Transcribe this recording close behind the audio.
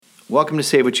Welcome to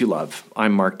Say What You Love.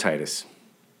 I'm Mark Titus.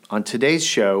 On today's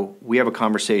show, we have a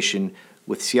conversation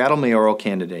with Seattle mayoral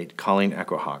candidate Colleen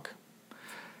Echohawk.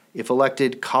 If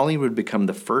elected, Colleen would become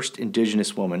the first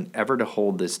Indigenous woman ever to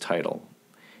hold this title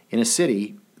in a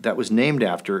city that was named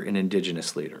after an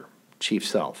Indigenous leader, Chief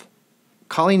Sealth.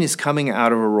 Colleen is coming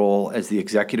out of a role as the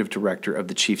executive director of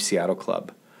the Chief Seattle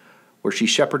Club, where she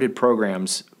shepherded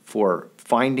programs for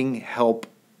finding help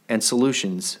and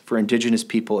solutions for Indigenous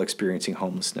people experiencing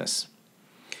homelessness.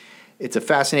 It's a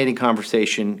fascinating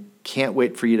conversation. Can't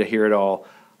wait for you to hear it all.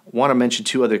 Want to mention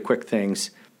two other quick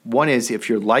things. One is, if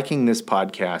you're liking this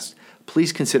podcast,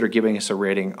 please consider giving us a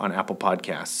rating on Apple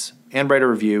Podcasts and write a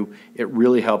review. It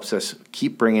really helps us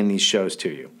keep bringing these shows to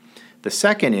you. The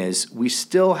second is, we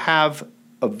still have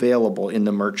available in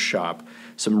the merch shop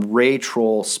some Ray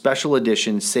Troll special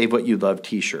edition Save What You Love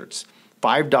t-shirts.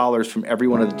 $5 from every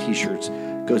one of the t-shirts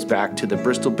goes back to the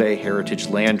Bristol Bay Heritage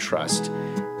Land Trust,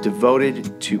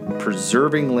 devoted to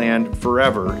preserving land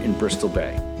forever in Bristol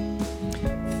Bay.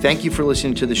 Thank you for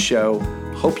listening to the show.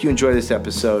 Hope you enjoy this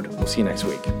episode. We'll see you next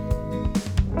week.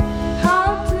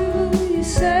 How do you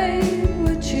say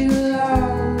what you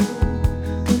love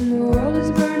when the world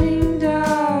is burning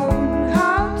down?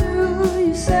 How do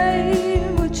you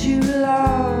say what you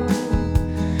love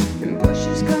when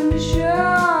pushes come to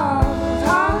shove?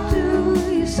 How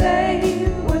do you say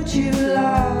what you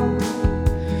love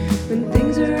when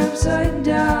things are upside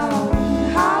down?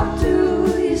 How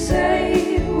do you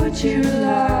say what you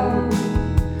love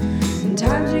when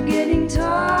times are getting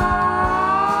tough?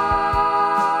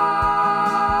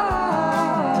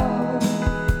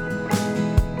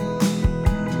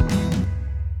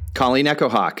 Colleen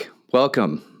Echohawk,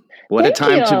 welcome. What Thank a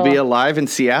time to you. be alive in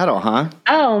Seattle, huh?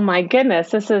 Oh my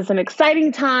goodness, this is an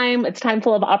exciting time. It's time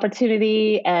full of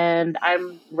opportunity, and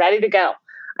I'm ready to go.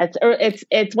 It's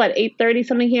what, 8:30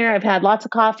 something here. I've had lots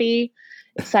of coffee.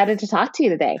 Excited to talk to you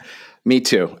today. Me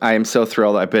too. I am so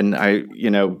thrilled. I think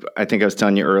I was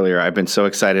telling you earlier, I've been so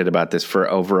excited about this for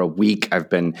over a week. I've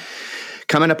been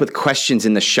coming up with questions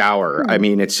in the shower. I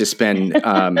mean, it's just been,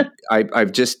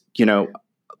 I've just,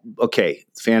 okay,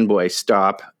 fanboy,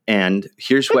 stop. And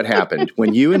here's what happened.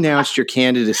 When you announced your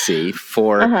candidacy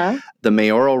for the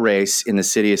mayoral race in the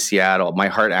city of Seattle, my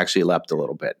heart actually leapt a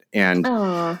little bit. And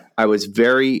I was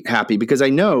very happy because I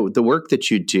know the work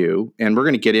that you do, and we're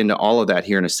going to get into all of that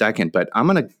here in a second, but I'm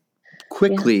going to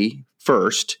quickly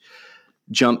first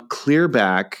jump clear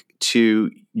back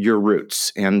to your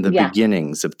roots and the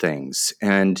beginnings of things.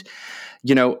 And,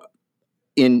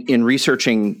 in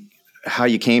researching how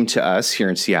you came to us here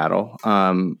in Seattle,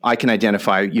 I can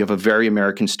identify you have a very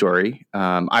American story.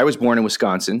 I was born in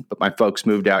Wisconsin, but my folks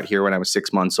moved out here when I was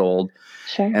 6 months old.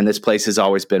 Sure. And this place has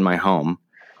always been my home.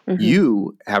 Mm-hmm.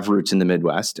 You have roots in the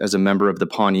Midwest as a member of the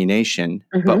Pawnee Nation,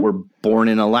 but were born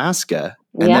in Alaska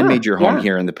and then made your home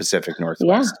here in the Pacific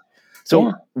Northwest.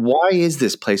 So why is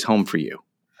this place home for you?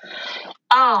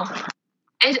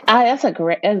 That's a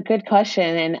good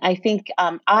question. And I think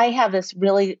I have this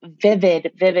really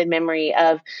vivid memory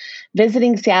of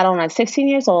visiting Seattle when I was 16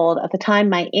 years old. At the time,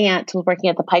 my aunt was working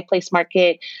at the Pike Place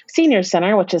Market Senior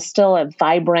Center, which is still a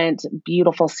vibrant,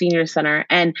 beautiful senior center.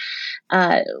 And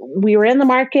we were in the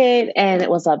market, and it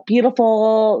was a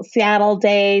beautiful Seattle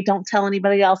day. Don't tell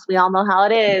anybody else. We all know how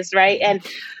it is, right? And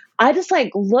I just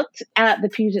looked at the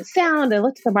Puget Sound, I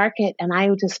looked at the market, and I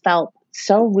just felt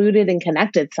so rooted and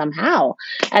connected somehow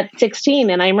at 16.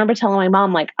 And I remember telling my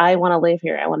mom, I want to live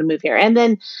here. I want to move here. And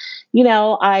then,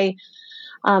 I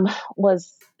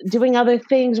was doing other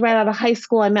things right out of high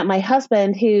school. I met my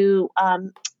husband who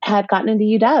had gotten into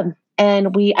UW, and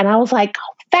I was like,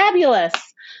 fabulous.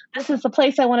 This is the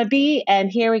place I want to be.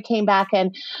 And here we came back,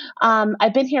 and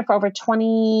I've been here for over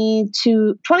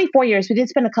 24 years. We did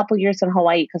spend a couple years in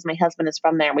Hawaii because my husband is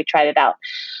from there and we tried it out.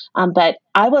 But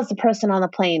I was the person on the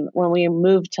plane when we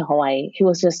moved to Hawaii who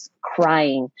was just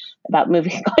crying about going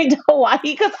to Hawaii,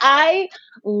 because I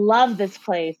love this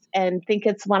place and think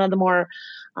it's one of the more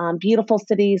beautiful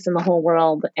cities in the whole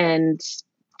world, and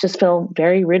just feel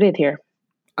very rooted here.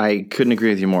 I couldn't agree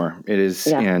with you more. It is,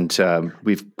 and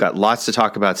we've got lots to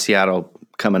talk about Seattle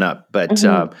coming up, but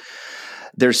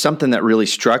there's something that really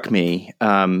struck me.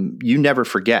 You never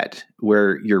forget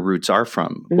where your roots are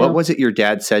from. No. What was it your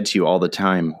dad said to you all the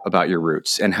time about your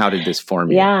roots, and how did this form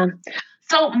you? Yeah.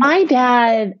 So my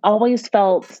dad always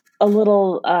felt a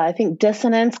little, I think,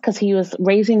 dissonance because he was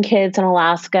raising kids in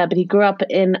Alaska, but he grew up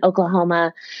in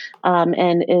Oklahoma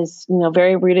and is,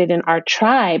 very rooted in our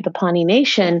tribe, the Pawnee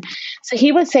Nation. So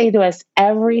he would say to us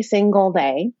every single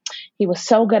day, he was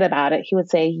so good about it. He would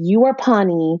say, "You are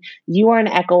Pawnee, you are an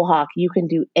Echohawk, you can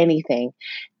do anything."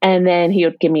 And then he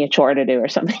would give me a chore to do or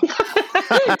something.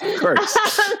 Of course.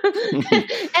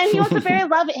 And he was a very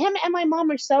loving. Him and my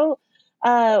mom are so.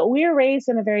 We were raised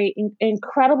in a very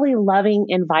incredibly loving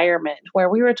environment where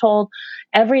we were told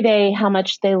every day how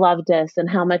much they loved us and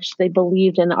how much they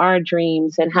believed in our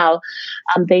dreams and how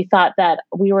they thought that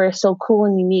we were so cool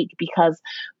and unique because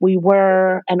we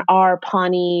were and are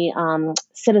Pawnee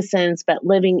citizens, but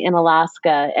living in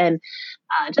Alaska. And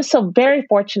just so very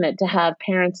fortunate to have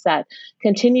parents that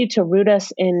continue to root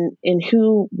us in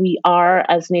who we are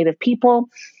as Native people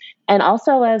and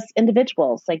also as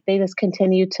individuals. Like they just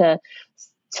continue to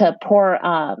pour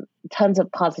tons of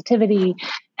positivity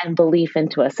and belief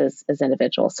into us as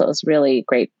individuals. So it's really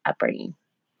great upbringing.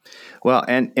 Well,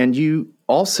 and you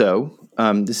also,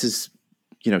 this is,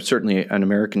 certainly an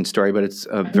American story, but it's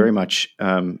very much,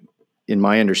 in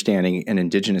my understanding, an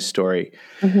Indigenous story.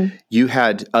 Mm-hmm. You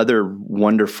had other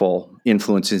wonderful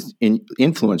influencers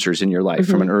in your life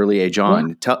from an early age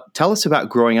on. Yeah. Tell us about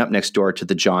growing up next door to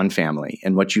the John family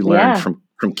and what you learned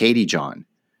from Katie John.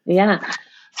 Yeah.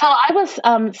 So I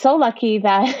was so lucky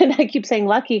that, and I keep saying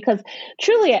lucky because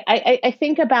truly I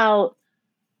think about,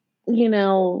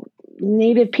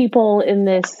 Native people in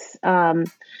this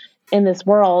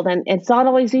world, and it's not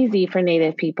always easy for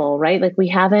Native people, right? Like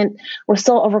we're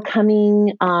still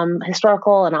overcoming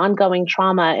historical and ongoing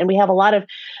trauma, and we have a lot of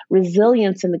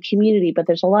resilience in the community, but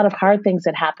there's a lot of hard things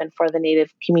that happen for the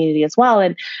Native community as well.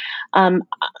 And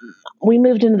we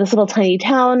moved into this little tiny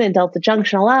town in Delta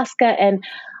Junction, Alaska, and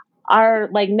our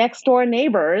next door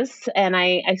neighbors, and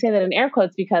I say that in air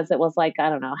quotes because it was I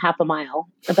don't know, half a mile,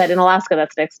 but in Alaska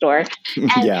that's next door.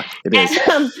 And, yeah, it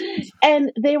is.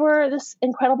 And they were this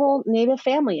incredible Native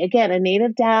family. Again, a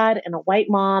Native dad and a white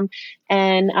mom.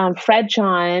 And Fred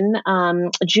John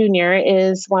Jr.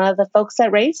 is one of the folks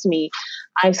that raised me.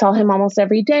 I saw him almost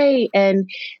every day. And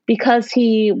because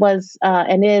he was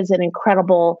and is an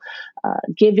incredible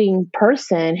giving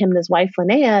person, him and his wife,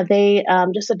 Linnea, they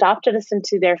just adopted us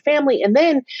into their family and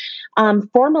then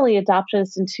formally adopted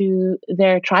us into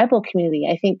their tribal community.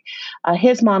 I think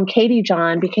his mom, Katie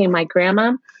John, became my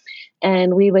grandma.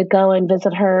 And we would go and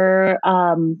visit her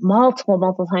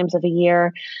multiple times of a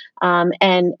year, and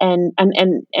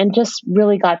just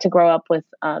really got to grow up with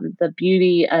the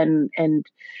beauty and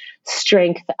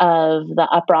strength of the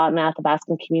Uprotten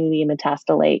Athabascan community in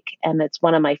Metasta Lake. And it's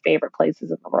one of my favorite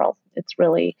places in the world. It's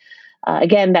really,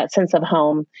 again, that sense of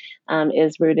home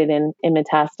is rooted in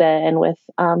Metasta and with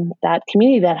that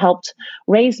community that helped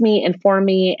raise me and form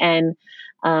me. And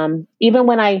even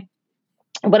when I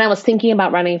was thinking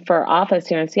about running for office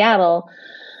here in Seattle,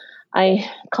 I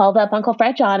called up Uncle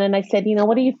Fred John and I said,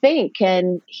 what do you think?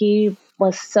 And he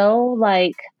was so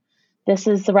this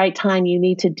is the right time. You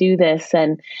need to do this.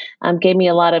 And gave me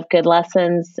a lot of good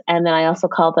lessons. And then I also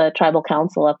called the tribal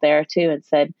council up there too and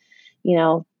said,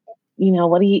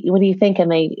 what do you think?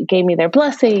 And they gave me their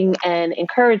blessing and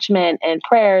encouragement and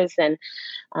prayers. And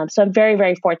so I'm very,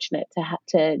 very fortunate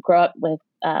to grow up with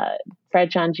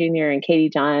Fred John Jr. and Katie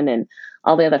John and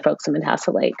all the other folks in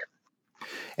Metasta Lake.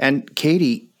 And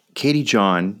Katie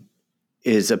John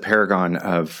is a paragon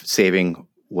of saving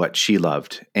what she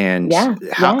loved. And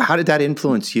how did that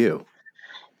influence you?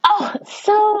 Oh,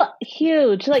 so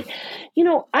huge.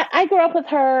 I grew up with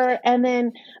her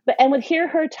and would hear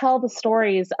her tell the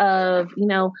stories of,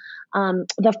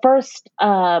 the first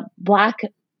Black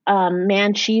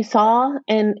man she saw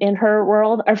in her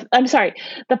world. Or, I'm sorry,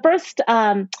 the first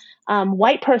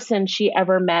white person she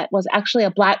ever met was actually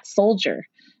a Black soldier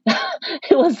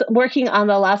who was working on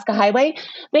the Alaska Highway.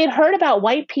 They had heard about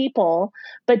white people,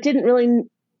 but didn't really,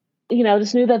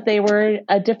 just knew that they were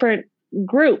a different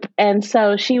group. And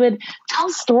so she would tell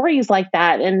stories like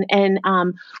that and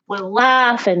would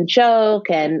laugh and joke.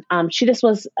 And she just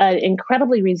was an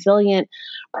incredibly resilient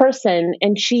person.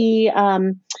 And she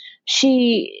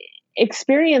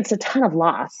experienced a ton of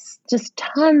loss, just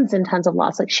tons and tons of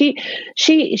loss. She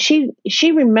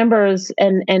remembers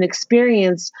and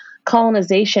experienced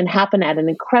colonization happen at an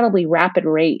incredibly rapid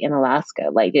rate in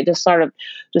Alaska. It just started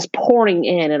just pouring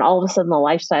in, and all of a sudden the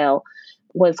lifestyle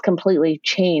was completely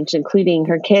changed, including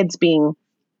her kids being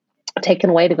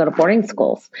taken away to go to boarding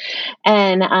schools.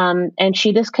 And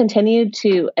she just continued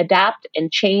to adapt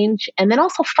and change and then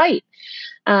also fight.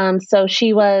 So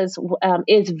she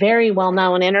is very well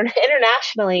known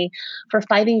internationally for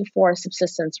fighting for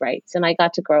subsistence rights. And I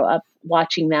got to grow up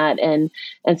watching that and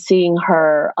seeing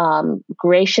her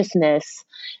graciousness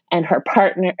and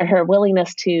her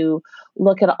willingness to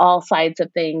look at all sides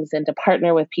of things and to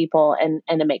partner with people and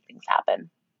to make things happen.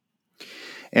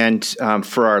 And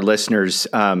for our listeners,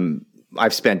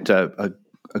 I've spent a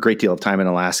a great deal of time in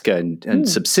Alaska, and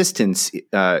subsistence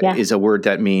is a word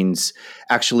that means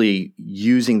actually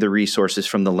using the resources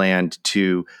from the land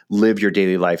to live your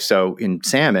daily life. So in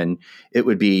salmon, it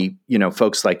would be,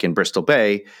 folks like in Bristol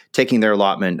Bay taking their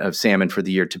allotment of salmon for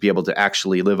the year to be able to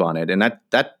actually live on it. And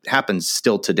that happens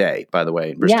still today, by the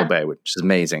way, in Bristol Bay, which is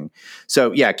amazing.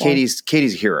 So Katie's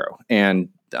a hero. And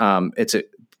it's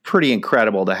pretty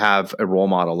incredible to have a role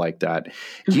model like that.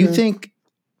 Do you think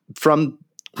from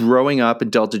growing up in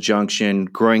Delta Junction,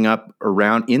 growing up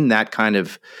around in that kind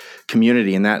of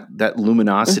community and that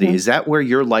luminosity, is that where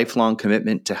your lifelong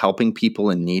commitment to helping people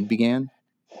in need began?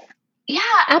 Yeah,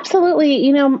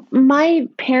 absolutely. My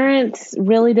parents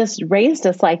really just raised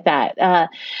us like that.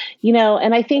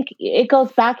 And I think it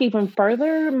goes back even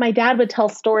further. My dad would tell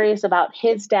stories about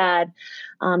his dad,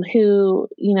 who,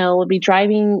 would be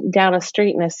driving down a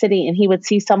street in a city, and he would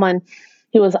see someone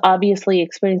who was obviously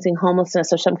experiencing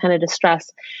homelessness or some kind of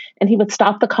distress. And he would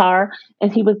stop the car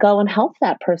and he would go and help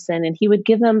that person. And he would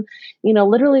give them,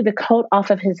 literally the coat off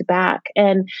of his back.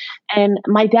 And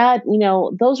my dad,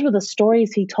 those were the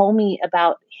stories he told me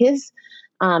about his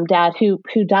dad who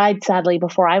died sadly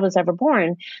before I was ever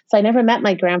born. So I never met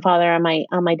my grandfather on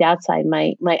my dad's side,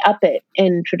 my uppit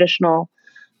in traditional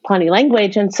Pawnee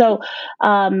language. And so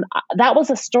that was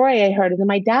a story I heard. And then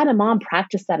my dad and mom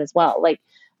practiced that as well. Like,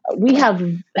 we have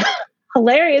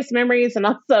hilarious memories, and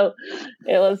also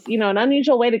it was, an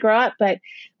unusual way to grow up, but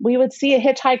we would see a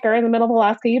hitchhiker in the middle of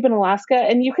Alaska. You've been in Alaska,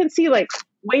 and you can see like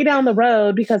way down the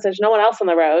road because there's no one else on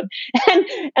the road.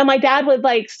 And my dad would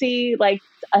like see like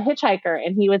a hitchhiker,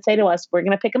 and he would say to us, "We're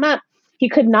going to pick him up." He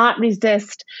could not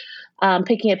resist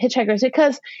picking up hitchhikers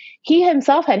because he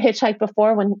himself had hitchhiked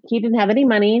before when he didn't have any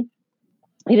money.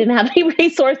 He didn't have any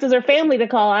resources or family to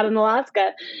call out in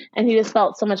Alaska, and he just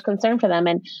felt so much concern for them.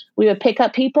 And we would pick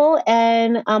up people,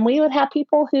 and we would have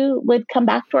people who would come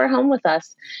back to our home with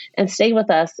us and stay with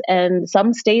us. And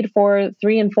some stayed for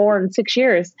 3 and 4 and 6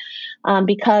 years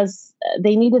because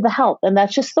they needed the help. And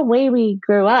that's just the way we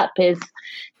grew up, is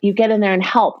you get in there and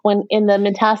help. When in the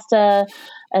Mentasta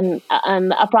and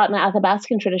the Uprott and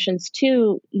Athabascan traditions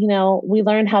too, we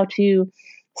learned how to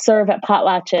serve at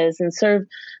potlatches and serve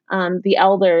the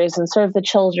elders and serve the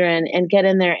children and get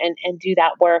in there and do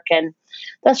that work. And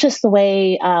that's just the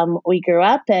way we grew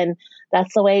up. And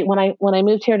that's the way when I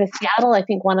moved here to Seattle, I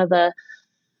think one of the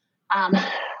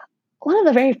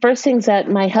very first things that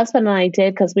my husband and I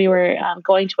did, because we were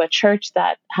going to a church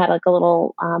that had like a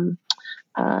little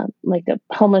like a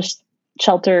homeless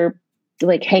shelter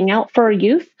like hangout for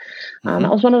youth. That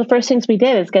was one of the first things we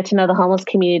did, is get to know the homeless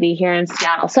community here in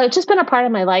Seattle. So it's just been a part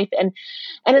of my life. And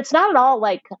it's not at all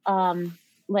like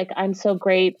I'm so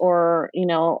great or,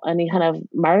 any kind of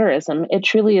martyrism. It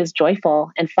truly is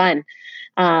joyful and fun.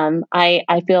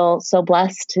 I feel so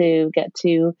blessed to get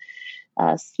to,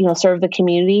 serve the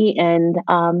community and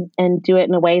do it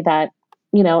in a way that,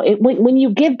 when you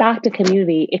give back to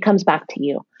community, it comes back to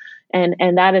you.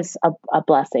 And that is a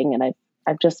blessing. And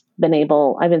I've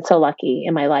been so lucky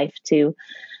in my life to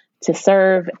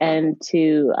serve and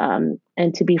to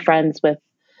be friends with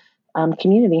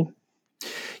community.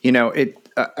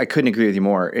 I couldn't agree with you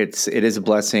more. It is a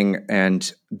blessing.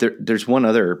 And there's one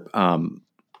other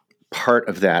part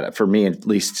of that for me, at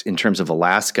least in terms of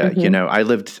Alaska. I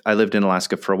lived in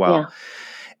Alaska for a while,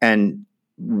 and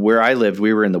where I lived,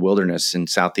 we were in the wilderness in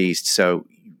Southeast. So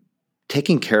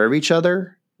taking care of each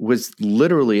other was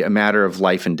literally a matter of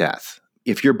life and death.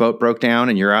 If your boat broke down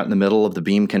and you're out in the middle of the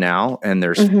Beam Canal and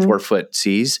there's 4-foot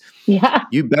seas,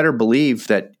 you better believe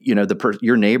that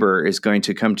your neighbor is going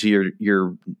to come to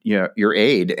your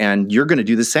aid, and you're going to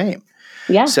do the same.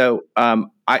 Yeah. So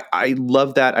I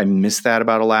love that. I miss that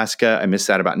about Alaska. I miss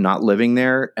that about not living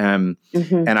there. And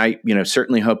I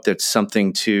certainly hope that's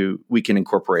something we can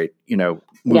incorporate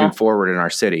moving forward in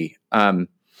our city.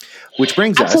 Which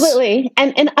brings us. Absolutely.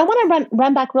 And I want to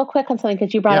run back real quick on something,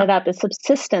 because you brought it up, is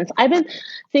subsistence. I've been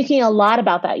thinking a lot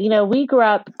about that. We grew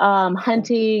up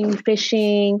hunting,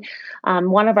 fishing.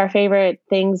 One of our favorite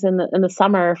things in the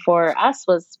summer for us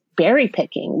was berry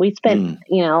picking. We spent,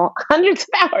 hundreds of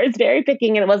hours berry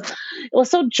picking, and it was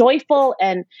so joyful,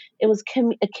 and it was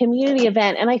a community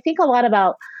event. And I think a lot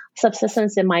about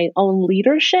subsistence in my own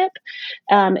leadership.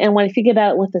 And when I think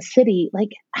about it with the city,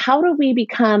 like, how do we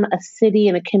become a city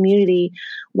and a community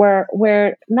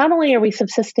where not only are we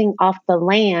subsisting off the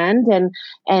land and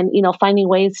finding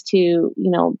ways to,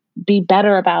 be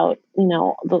better about,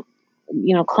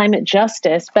 climate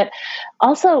justice, but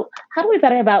also how do we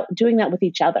better about doing that with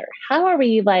each other? How are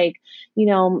we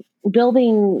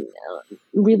building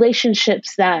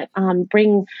relationships that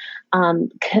bring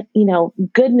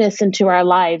goodness into our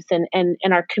lives and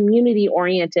are community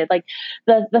oriented. Like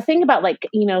the thing about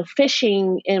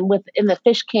fishing in the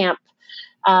fish camp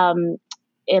um,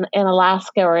 in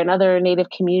Alaska or in other native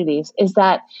communities is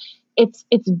that it's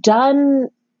done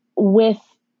with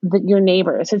your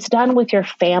neighbors. It's done with your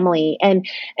family, and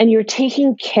you're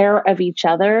taking care of each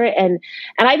other. And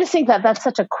I just think that that's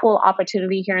such a cool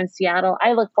opportunity here in Seattle.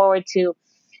 I look forward to,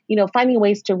 finding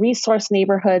ways to resource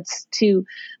neighborhoods, to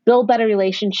build better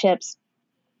relationships,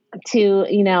 to,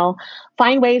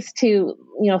 find ways to,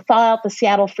 thaw out the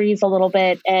Seattle freeze a little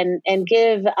bit and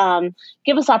give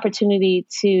us opportunity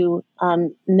to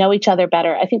know each other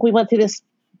better. I think we went through this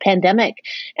pandemic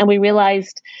and we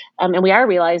realized, and we are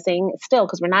realizing still,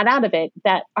 because we're not out of it,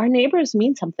 that our neighbors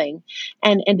mean something.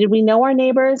 And did we know our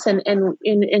neighbors,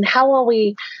 and how will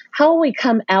we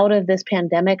come out of this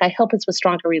pandemic? I hope it's with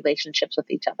stronger relationships with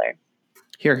each other.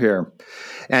 Hear, hear.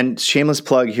 And shameless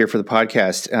plug here for the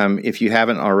podcast. If you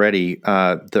haven't already,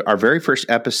 our very first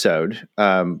episode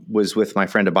was with my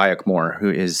friend Abayak Moore, who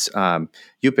is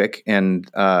Yupik and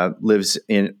lives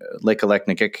in Lake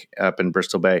Aleknagik up in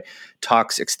Bristol Bay,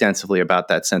 talks extensively about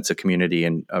that sense of community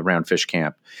and around Fish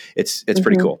Camp. It's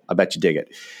pretty cool. I bet you dig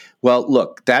it. Well,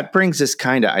 look, that brings us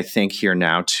kind of, I think, here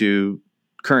now to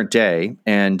current day.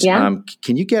 And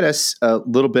can you get us a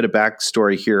little bit of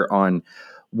backstory here on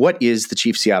what is the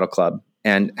Chief Seattle Club,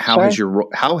 and how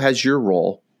has your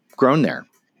role grown there?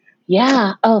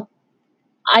 Yeah. Oh,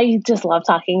 I just love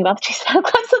talking about the Chief Seattle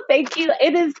Club. So thank you.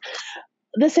 It is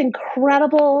this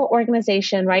incredible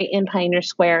organization right in Pioneer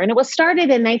Square, and it was started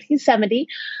in 1970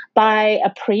 by a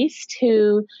priest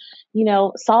who,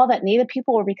 saw that Native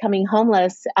people were becoming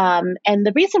homeless. And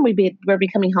the reason we were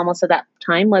becoming homeless at that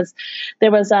time was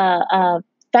there was a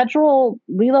federal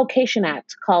relocation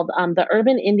act called the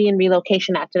Urban Indian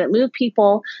Relocation Act, and it moved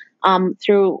people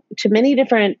through to many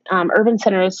different urban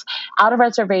centers out of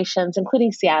reservations,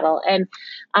 including Seattle. And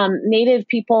Native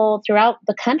people throughout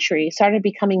the country started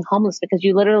becoming homeless because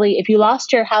you literally, if you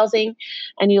lost your housing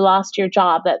and you lost your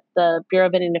job that the Bureau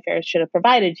of Indian Affairs should have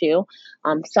provided you,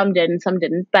 some did and some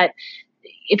didn't, but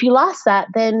if you lost that,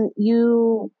 then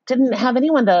you didn't have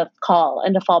anyone to call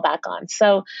and to fall back on.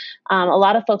 So a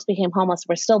lot of folks became homeless.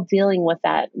 We're still dealing with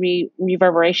that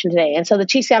reverberation today. And so the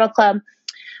Chief Seattle Club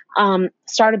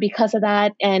started because of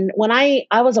that. And when I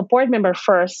was a board member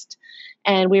first,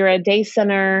 and we were a day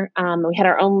center, we had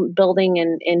our own building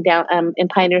in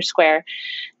Pioneer Square.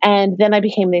 And then I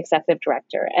became the executive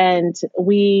director. And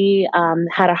we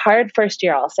had a hard first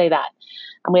year, I'll say that.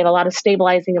 And we had a lot of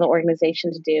stabilizing of the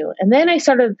organization to do. And then I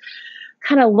started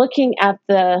kind of looking at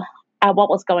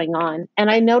what was going on. And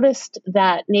I noticed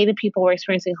that Native people were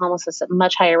experiencing homelessness at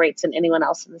much higher rates than anyone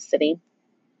else in the city.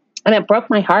 And it broke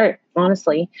my heart,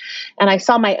 honestly. And I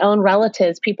saw my own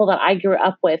relatives, people that I grew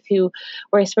up with, who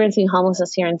were experiencing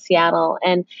homelessness here in Seattle,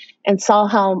 and saw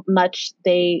how much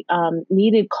they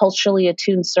needed culturally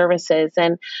attuned services.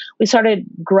 And we started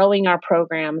growing our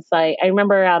programs. I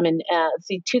remember in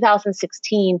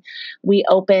 2016, we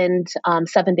opened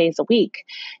 7 days a week.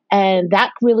 And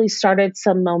that really started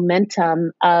some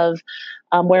momentum of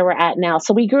where we're at now.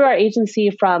 So we grew our agency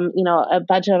from, a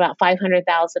budget of about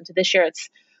 $500,000 to this year it's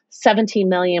 $17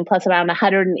 million plus around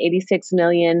 $186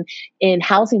 million in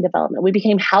housing development. We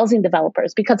became housing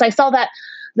developers because I saw that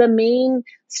the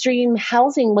mainstream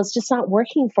housing was just not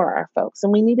working for our folks.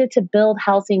 And we needed to build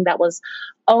housing that was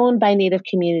owned by Native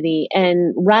community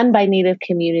and run by Native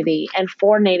community and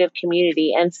for Native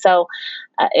community. And so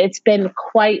it's been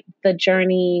quite the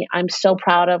journey. I'm so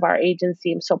proud of our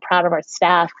agency. I'm so proud of our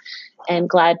staff and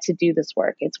glad to do this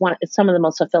work. It's some of the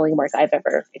most fulfilling work I've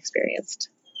ever experienced.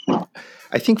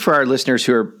 I think for our listeners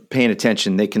who are paying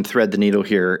attention, they can thread the needle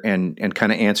here and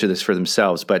kind of answer this for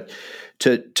themselves. But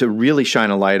to really shine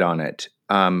a light on it,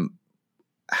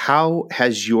 how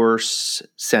has your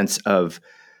sense of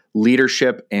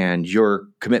leadership and your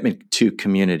commitment to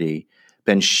community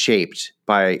been shaped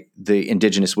by the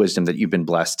indigenous wisdom that you've been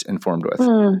blessed and formed with?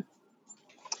 I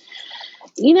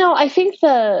think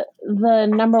the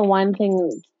number one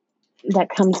thing that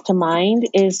comes to mind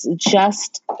is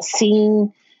just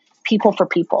seeing people for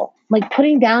people, like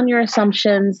putting down your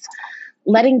assumptions,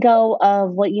 letting go of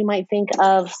what you might think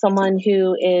of someone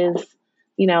who is,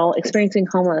 experiencing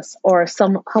homelessness or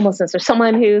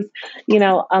someone who's,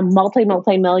 a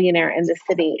multi-millionaire in the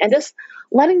city, and just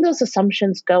letting those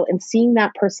assumptions go and seeing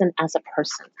that person as a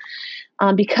person.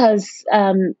 Because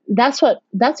that's what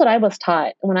I was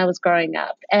taught when I was growing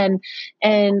up, and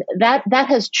that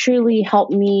has truly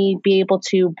helped me be able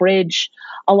to bridge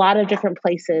a lot of different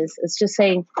places. It's just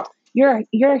saying you're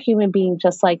a human being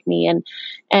just like me, and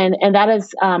that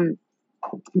is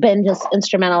been just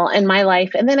instrumental in my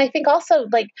life. And then I think also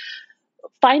like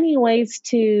finding ways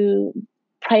to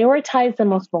prioritize the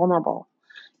most vulnerable,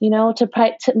 in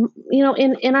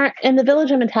the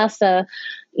village of Matasta,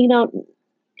 you know,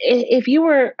 if you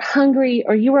were hungry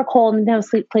or you were cold and didn't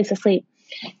have a place to sleep,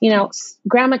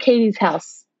 Grandma Katie's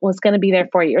house was going to be there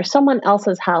for you, or someone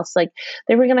else's house. Like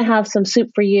they were going to have some soup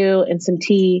for you and some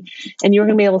tea, and you were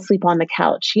going to be able to sleep on the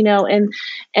couch,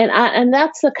 and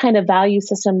that's the kind of value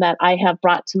system that I have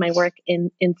brought to my work in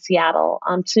Seattle,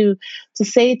 to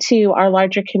say to our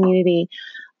larger community,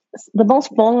 the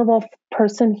most vulnerable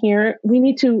person here, we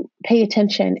need to pay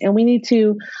attention and we need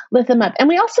to lift them up. And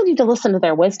we also need to listen to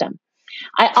their wisdom.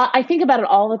 I think about it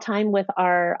all the time with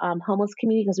our homeless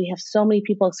community, because we have so many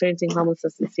people experiencing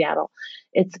homelessness in Seattle.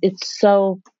 It's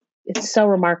so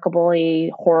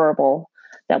remarkably horrible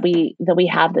that we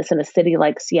have this in a city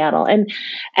like Seattle, and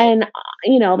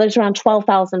there's around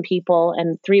 12,000 people,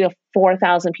 and 3,000 to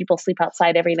 4,000 people sleep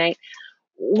outside every night.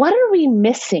 What are we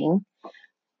missing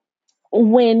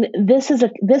when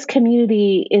this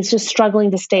community is just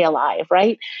struggling to stay alive,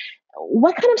 right?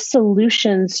 What kind of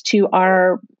solutions to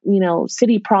our,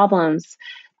 city problems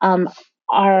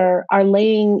are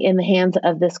laying in the hands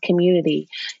of this community?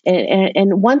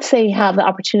 And once they have the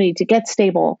opportunity to get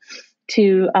stable,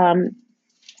 to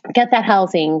get that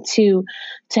housing, to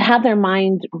have their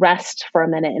mind rest for a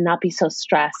minute and not be so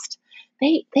stressed,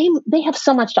 they have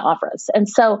so much to offer us. And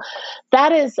so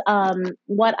that is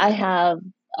what I have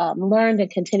learned and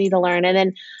continue to learn. And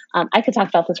then I could talk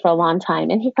about this for a long time.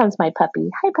 And here comes my puppy.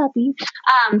 Hi, puppy.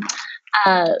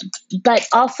 But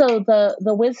also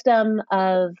the wisdom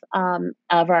of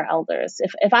our elders.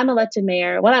 If I'm elected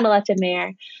mayor, when I'm elected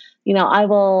mayor, I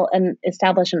will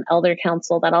establish an elder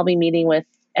council that I'll be meeting with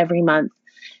every month,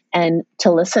 and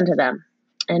to listen to them.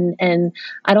 And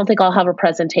I don't think I'll have a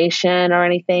presentation or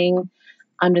anything.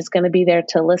 I'm just going to be there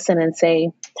to listen and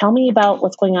say, tell me about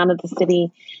what's going on in the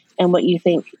city and what you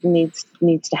think needs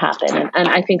to happen. And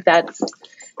I think that's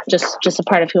just a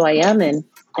part of who I am, and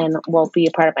will be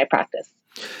a part of my practice.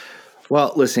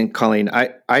 Well, listen, Colleen,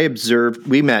 I observed,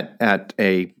 we met at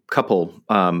a couple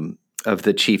of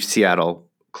the Chief Seattle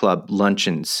Club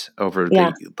luncheons over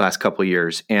the last couple of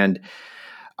years. And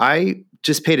I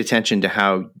just paid attention to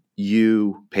how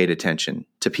you paid attention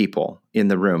to people in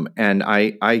the room. And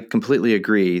I completely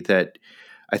agree that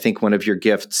I think one of your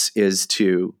gifts is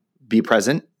to be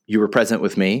present. You were present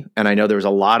with me. And I know there was a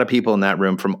lot of people in that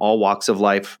room from all walks of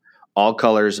life, all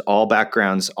colors, all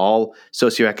backgrounds, all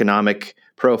socioeconomic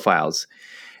profiles.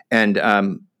 And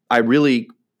I really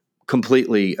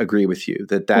completely agree with you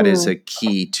that is a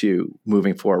key to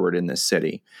moving forward in this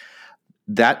city.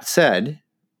 That said,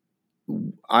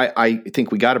 I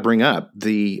think we got to bring up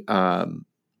the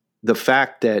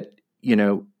fact that,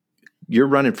 you're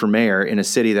running for mayor in a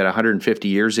city that 150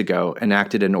 years ago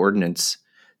enacted an ordinance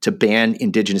to ban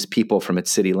Indigenous people from its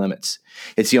city limits.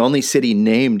 It's the only city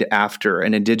named after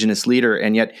an Indigenous leader,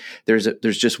 and yet there's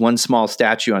just one small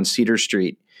statue on Cedar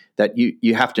Street that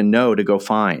you have to know to go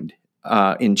find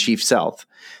in Chief Sealth.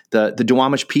 The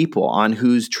Duwamish people, on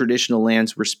whose traditional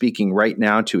lands we're speaking right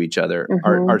now to each other,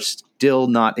 are still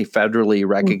not a federally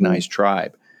recognized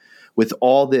tribe. With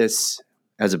all this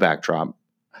as a backdrop,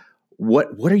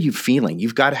 what are you feeling?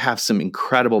 You've got to have some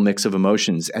incredible mix of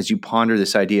emotions as you ponder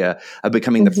this idea of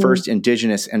becoming the first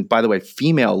Indigenous and, by the way,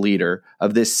 female leader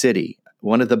of this city,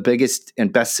 one of the biggest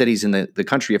and best cities in the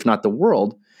country, if not the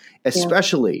world,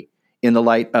 especially in the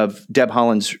light of Deb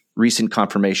Haaland's recent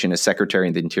confirmation as Secretary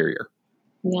of the Interior.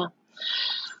 Yeah.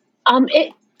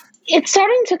 It's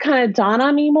starting to kind of dawn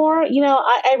on me more.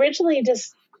 I originally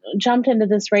just jumped into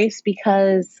this race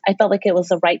because I felt like it was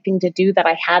the right thing to do, that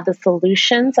I had the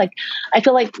solutions. Like, I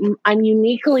feel like I'm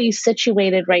uniquely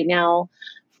situated right now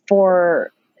to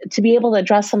be able to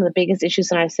address some of the biggest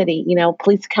issues in our city,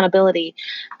 police accountability,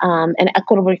 and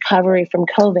equitable recovery from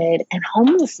COVID, and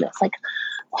homelessness.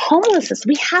 Homelessness,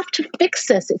 we have to fix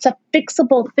this. It's a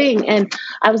fixable thing. And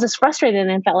I was just frustrated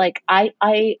and felt like I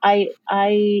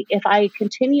if I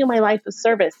continue my life of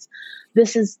service,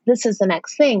 this is the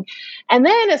next thing. And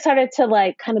then it started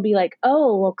to kind of be like,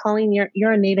 oh, well, Colleen,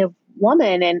 you're a Native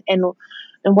woman, and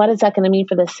what is that going to mean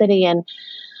for the city? And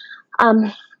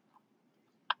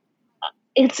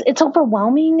it's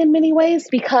overwhelming in many ways,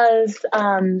 because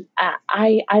I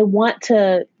want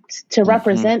to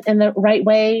represent in the right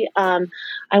way.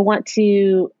 I want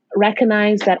to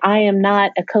recognize that I am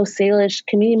not a Coast Salish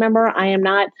community member. I am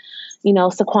not,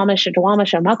 Suquamish or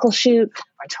Duwamish or Muckleshoot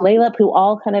or Tulalip, who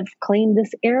all kind of claim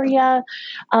this area.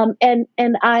 And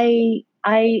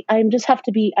I'm just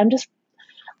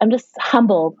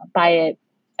humbled by it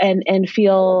and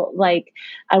feel like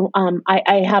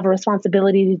I have a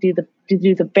responsibility to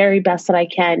do the very best that I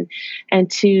can, and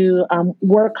to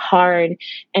work hard,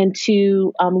 and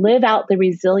to live out the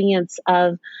resilience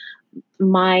of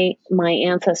my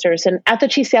ancestors. And at the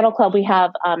Chief Seattle Club, we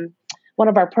have one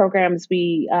of our programs.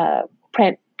 We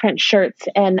print shirts,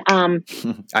 and I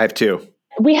have two.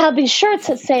 we have these shirts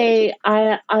that say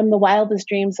I'm the wildest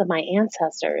dreams of my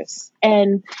ancestors.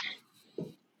 And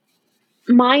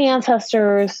my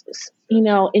ancestors,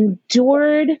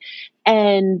 endured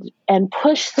and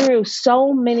pushed through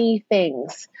so many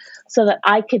things so that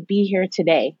I could be here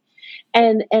today.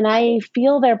 And I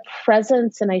feel their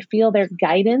presence and I feel their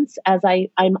guidance as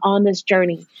I'm on this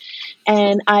journey.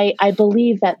 And I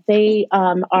believe that they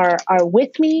are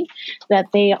with me, that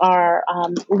they are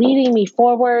leading me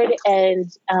forward,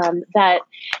 and that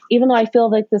even though I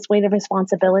feel like this weight of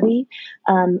responsibility,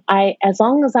 as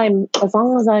long as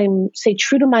I'm stay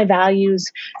true to my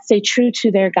values, stay true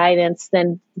to their guidance,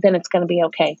 then it's going to be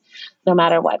okay, no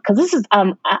matter what. Because this is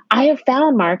I have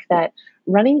found, Mark, that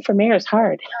running for mayor is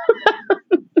hard.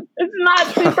 It's not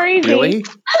super easy. Really?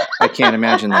 I can't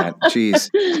imagine that. Jeez.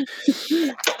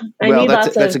 Well,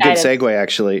 that's a good segue,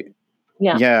 actually.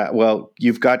 Yeah. Yeah. Well,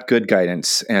 you've got good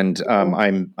guidance, and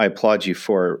I applaud you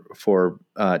for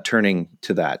turning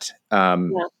to that.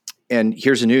 And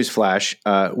here's a news flash: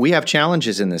 we have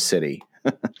challenges in this city.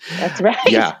 That's right.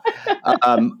 Yeah.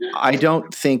 I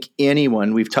don't think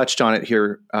anyone, we've touched on it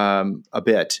here a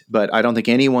bit, but I don't think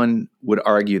anyone would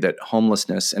argue that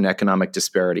homelessness and economic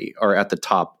disparity are at the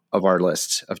top of our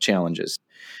list of challenges.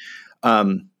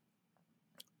 Can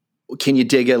you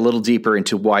dig a little deeper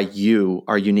into why you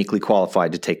are uniquely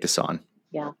qualified to take this on?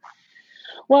 Yeah.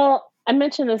 Well, I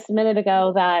mentioned this a minute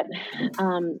ago that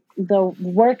the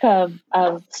work of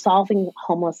solving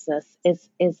homelessness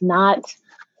is not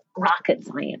rocket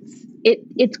science.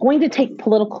 It's going to take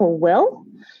political will.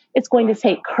 It's going to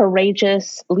take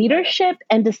courageous leadership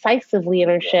and decisive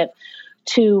leadership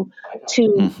to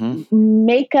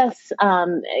make us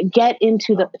get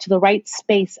into the right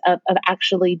space of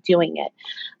actually doing it.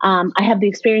 I have the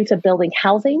experience of building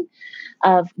housing,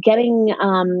 of getting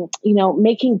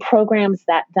making programs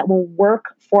that will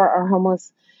work for our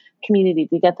homeless community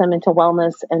to get them into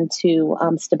wellness and to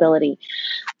stability.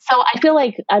 So I feel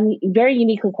like I'm very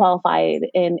uniquely qualified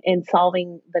in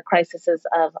solving the crises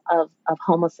of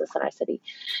homelessness in our city.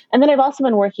 And then I've also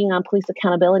been working on police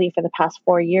accountability for the past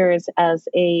 4 years as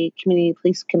a community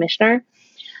police commissioner.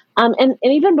 And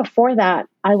even before that,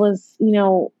 I was,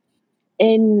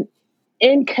 in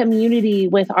community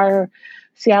with our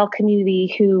Seattle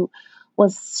community who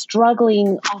was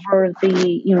struggling over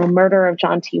the, murder of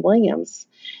John T. Williams.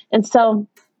 And so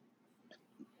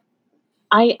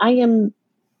I am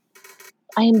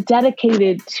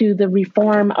dedicated to the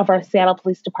reform of our Seattle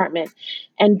Police Department,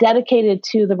 and dedicated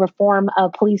to the reform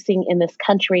of policing in this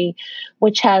country,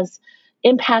 which has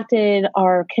impacted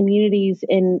our communities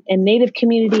in Native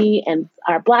community and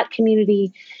our Black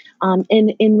community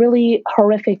in really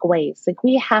horrific ways. Like,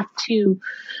 we have to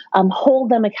hold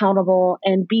them accountable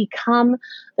and become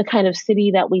the kind of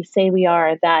city that we say we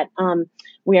are, that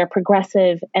we are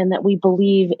progressive, and that we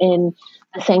believe in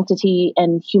the sanctity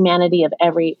and humanity of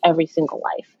every single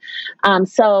life. And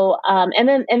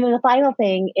then the final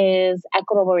thing is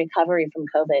equitable recovery from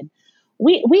COVID.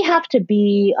 We have to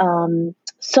be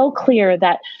so clear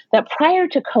that prior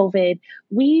to COVID,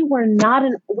 we are not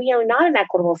an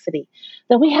equitable city,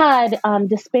 that we had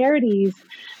disparities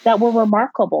that were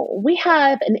remarkable. We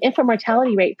have an infant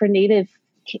mortality rate for Native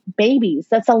babies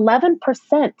that's 11%.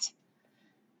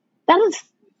 That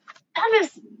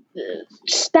is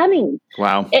stunning.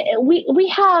 Wow. We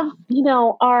have,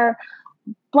 our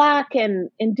Black and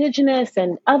Indigenous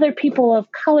and other people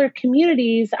of color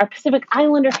communities, our Pacific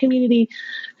Islander community,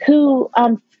 who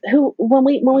when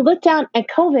we looked down at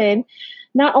COVID,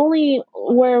 not only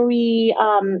were we,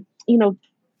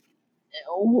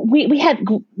 we had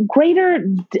greater.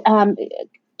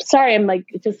 Sorry, I'm like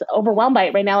just overwhelmed by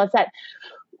it right now. Is that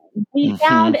we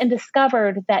found and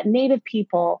discovered that Native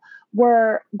people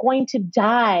were going to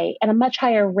die at a much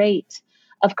higher rate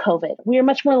of COVID. We are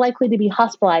much more likely to be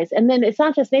hospitalized. And then it's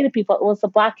not just Native people, it was the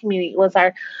Black community, it was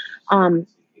our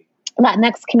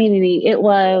Latinx community, it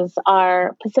was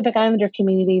our Pacific Islander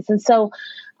communities. And so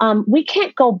we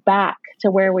can't go back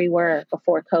to where we were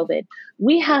before COVID.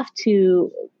 We have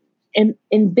to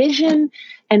envision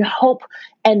and hope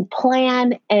and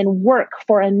plan and work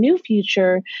for a new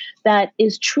future that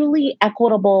is truly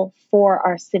equitable for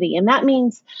our city. And that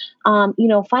means,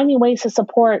 finding ways to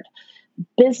support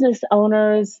business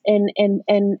owners and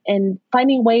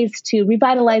finding ways to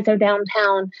revitalize our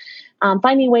downtown,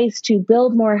 finding ways to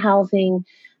build more housing,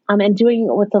 and doing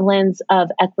it with the lens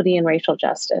of equity and racial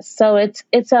justice. So it's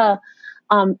a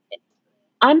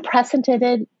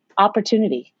unprecedented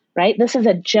opportunity, right? This is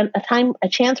a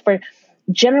chance for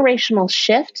generational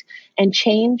shift and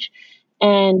change,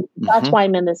 and that's Mm-hmm. why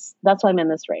I'm in this. That's why I'm in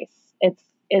this race.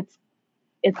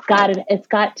 It's got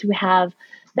to have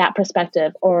that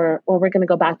perspective, or we're going to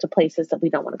go back to places that we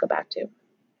don't want to go back to.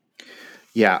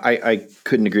 Yeah, I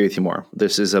couldn't agree with you more.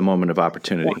 This is a moment of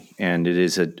opportunity, and it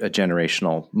is a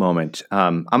generational moment.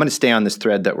 I'm going to stay on this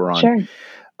thread that we're on. Sure.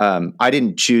 I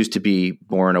didn't choose to be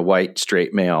born a white,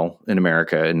 straight male in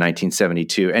America in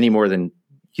 1972 any more than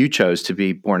you chose to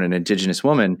be born an Indigenous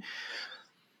woman,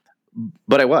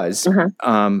 but I was.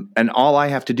 And all I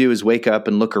have to do is wake up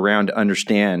and look around to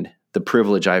understand the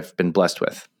privilege I've been blessed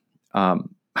with.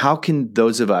 How can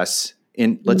those of us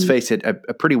in, let's face it, a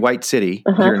pretty white city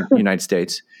here in the United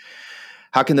States,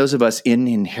 how can those of us in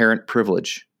inherent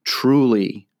privilege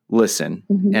truly listen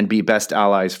and be best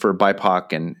allies for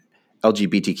BIPOC and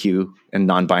LGBTQ and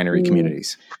non-binary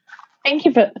communities? Thank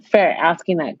you for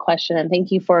asking that question, and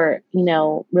thank you for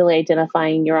really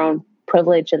identifying your own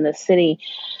privilege in this city.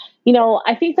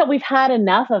 I think that we've had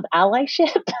enough of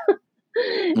allyship.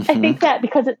 I think that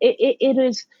because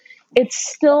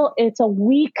it's a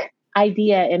weak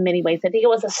idea in many ways. I think it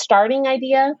was a starting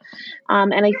idea,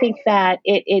 and I think that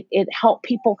it helped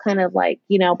people kind of but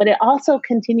it also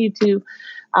continued to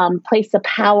place the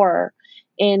power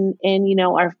in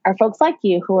our folks like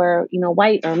you who are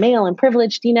white or male and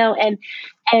privileged, and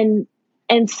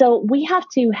so we have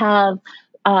to have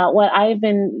what I've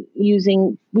been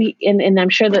using, and I'm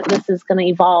sure that this is going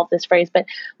to evolve, this phrase, but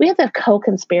we have to have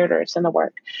co-conspirators in the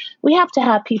work. We have to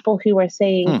have people who are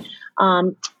saying,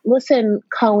 listen,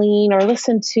 Colleen, or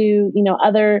listen to,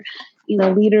 other,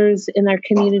 leaders in our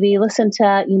community, listen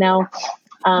to,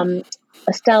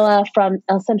 Estella from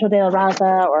El Centro de la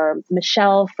Raza, or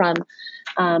Michelle from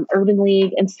Urban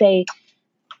League, and say,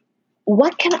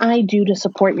 what can I do to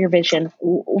support your vision?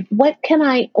 What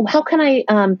kind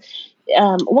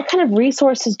of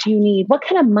resources do you need? What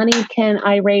kind of money can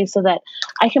I raise so that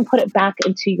I can put it back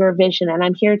into your vision? And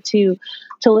I'm here to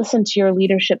listen to your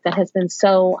leadership that has been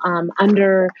so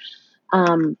under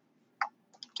the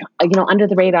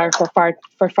radar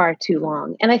for far too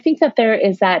long. And I think that there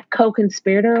is that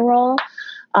co-conspirator role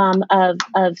of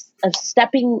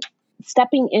stepping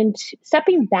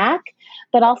back,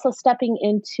 but also stepping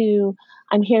into.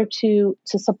 I'm here to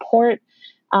support.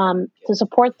 To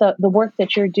support the work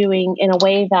that you're doing in a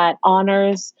way that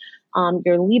honors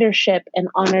your leadership and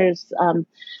honors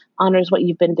what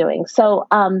you've been doing. So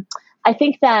I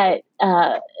think that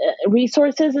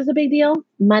resources is a big deal.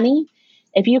 Money,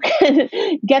 if you can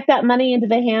get that money into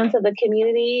the hands of the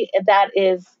community, that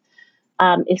is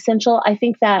essential. I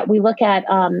think that we look at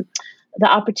the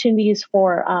opportunities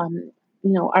for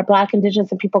our Black,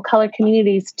 Indigenous, and people of color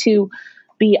communities to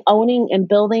be owning and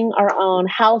building our own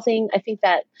housing. I think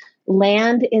that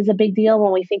land is a big deal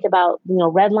when we think about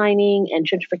redlining and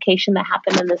gentrification that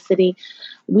happened in the city.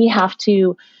 We have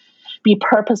to be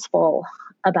purposeful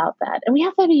about that, and we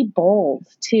have to be bold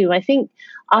too. I think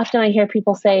often I hear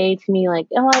people say to me like,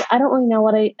 "Oh, I don't really know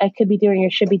what I could be doing or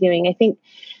should be doing." I think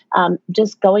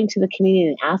just going to the community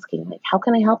and asking, like, "How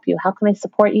can I help you? How can I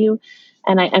support you?"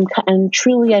 And I'm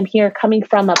here coming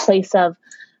from a place of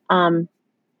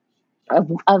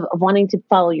wanting to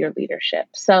follow your leadership.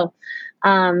 So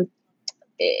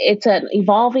it's an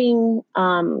evolving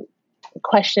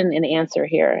question and answer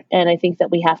here. And I think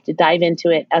that we have to dive into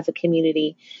it as a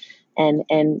community and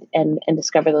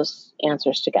discover those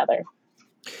answers together.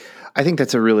 I think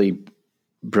that's a really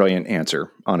brilliant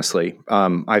answer, honestly.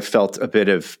 I felt a bit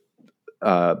of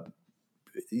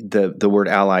the word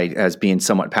ally as being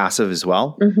somewhat passive as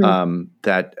well.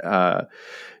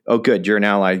 Oh, good, you're an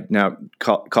ally. Now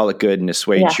call it good and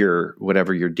assuage your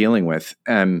whatever you're dealing with.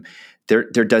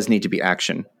 There does need to be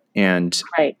action. And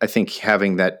right. I think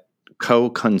having that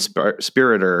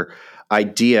co-conspirator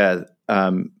idea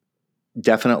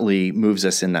definitely moves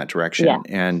us in that direction. Yeah.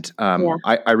 And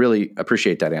I really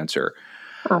appreciate that answer.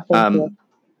 Oh, thank you.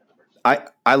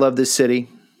 I love this city.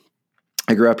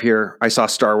 I grew up here. I saw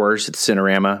Star Wars at the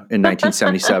Cinerama in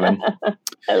 1977.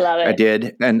 I love it. I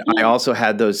did. And I also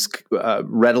had those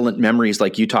redolent memories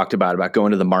like you talked about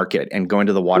going to the market and going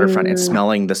to the waterfront and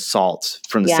smelling the salt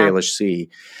from the Salish Sea.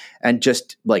 And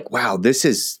just like, wow, this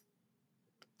is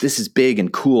big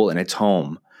and cool and it's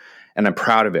home. And I'm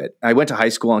proud of it. I went to high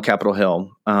school on Capitol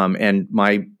Hill, and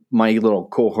my little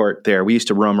cohort there, we used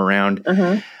to roam around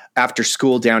after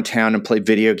school downtown and play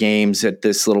video games at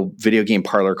this little video game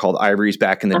parlor called Ivory's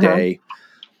back in the day.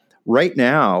 Right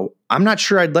now, I'm not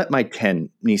sure I'd let my 10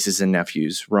 nieces and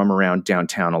nephews roam around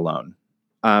downtown alone.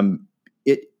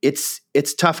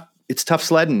 it's tough. It's tough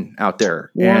sledding out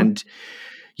there, Yeah. and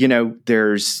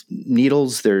there's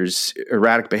needles, there's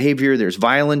erratic behavior, there's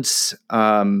violence.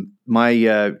 God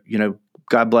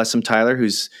bless him, Tyler,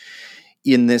 who's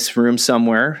in this room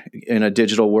somewhere in a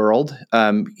digital world.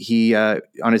 He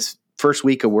on his first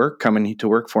week of work, coming to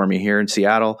work for me here in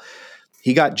Seattle,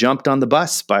 he got jumped on the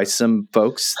bus by some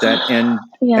folks and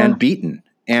beaten.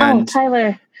 And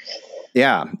Tyler.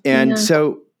 Yeah. And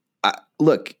so,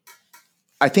 look,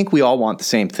 I think we all want the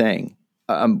same thing.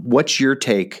 What's your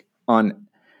take on,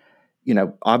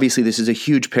 obviously this is a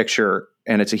huge picture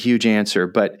and it's a huge answer,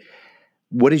 but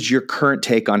what is your current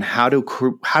take on how do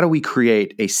we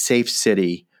create a safe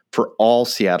city for all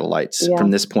Seattleites from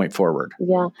this point forward?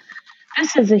 Yeah.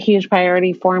 This is a huge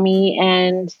priority for me.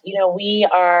 And, we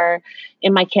are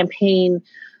in my campaign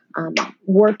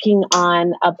working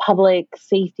on a public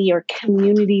safety or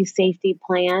community safety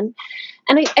plan.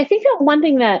 And I think that one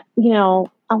thing that,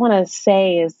 I want to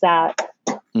say is that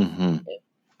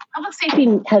public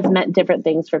safety has meant different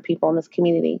things for people in this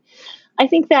community. I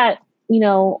think that,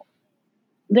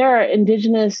 there are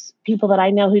Indigenous people that I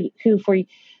know who for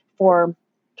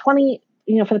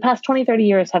the past 20, 30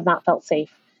 years have not felt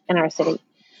safe in our city.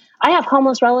 I have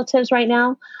homeless relatives right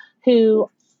now who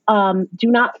do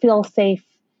not feel safe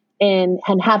and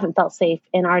haven't felt safe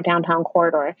in our downtown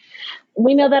corridor.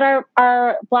 We know that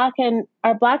our black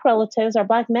relatives, our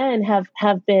black men have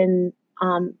been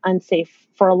unsafe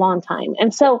for a long time.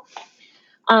 And so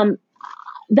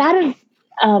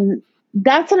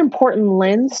that's an important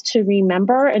lens to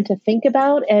remember and to think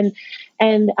about. And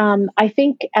I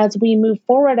think as we move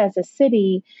forward as a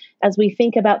city, as we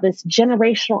think about this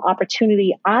generational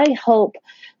opportunity, I hope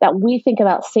that we think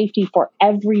about safety for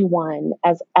everyone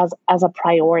as a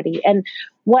priority. And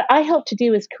what I hope to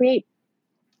do is create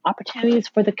opportunities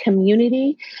for the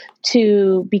community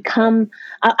to become,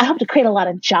 I hope to create a lot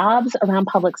of jobs around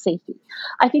public safety.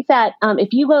 I think that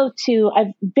if you go to,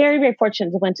 I'm very, very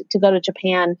fortunate to go to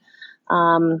Japan.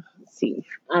 Let's see,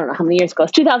 I don't know how many years ago,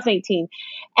 it's 2018.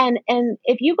 And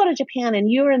if you go to Japan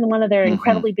and you're in one of their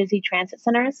incredibly busy transit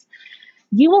centers,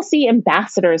 you will see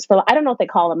ambassadors I don't know what they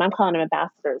call them. I'm calling them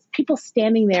ambassadors. People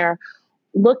standing there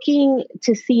looking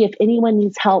to see if anyone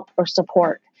needs help or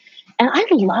support. And I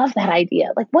love that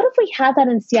idea. Like, what if we had that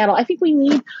in Seattle? I think we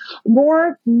need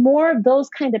more of those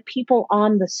kind of people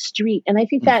on the street. And I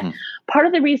think that part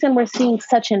of the reason we're seeing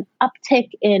such an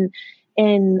uptick in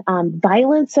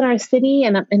violence in our city,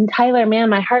 and Tyler, man,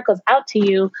 my heart goes out to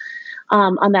you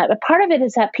on that. But part of it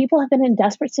is that people have been in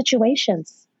desperate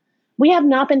situations. We have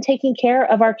not been taking care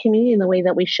of our community in the way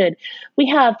that we should. We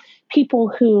have people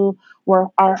who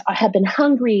have been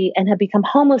hungry and have become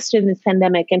homeless during this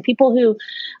pandemic, and people who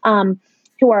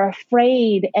are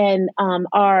afraid and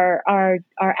are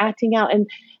acting out. And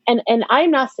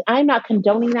I'm not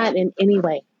condoning that in any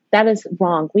way. That is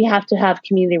wrong. We have to have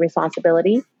community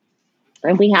responsibility,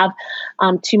 and we have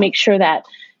to make sure that,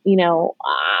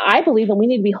 I believe that we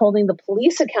need to be holding the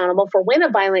police accountable for when a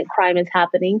violent crime is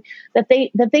happening, that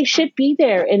they should be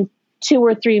there in 2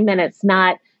 or 3 minutes,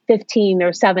 not 15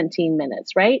 or 17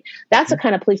 minutes, right? That's the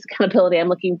kind of police accountability I'm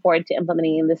looking forward to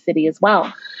implementing in the city as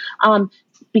well.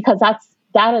 Because that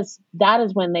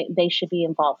is when they should be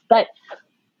involved. But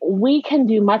we can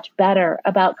do much better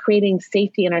about creating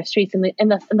safety in our streets.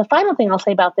 And the final thing I'll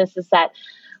say about this is that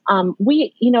I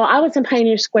was in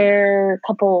Pioneer Square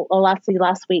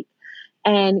last week,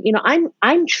 and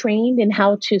I'm trained in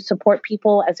how to support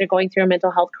people as they're going through a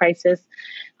mental health crisis.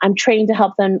 I'm trained to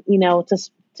help them,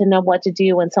 to know what to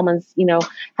do when someone's,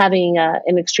 having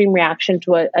an extreme reaction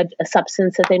to a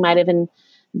substance that they might even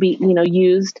be,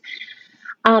 used.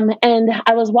 And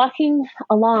I was walking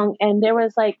along, and there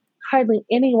was like hardly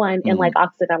anyone in like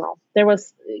Occidental. There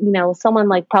was, someone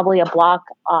like probably a block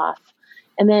off,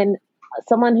 and then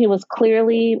someone who was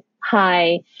clearly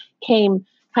high came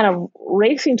kind of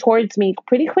racing towards me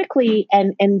pretty quickly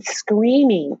and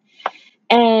screaming.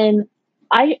 And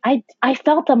I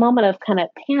felt a moment of kind of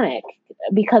panic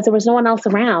because there was no one else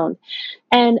around.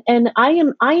 And I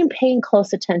am paying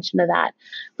close attention to that.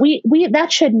 We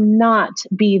that should not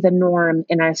be the norm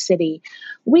in our city.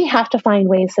 We have to find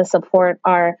ways to support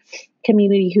our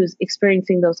community who's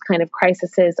experiencing those kind of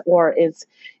crises or is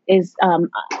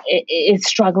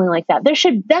struggling like that. That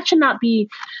should not be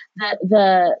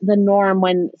the norm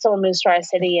when someone moves to our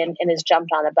city and is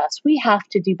jumped on a bus. We have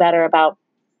to do better about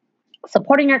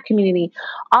supporting our community,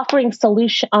 offering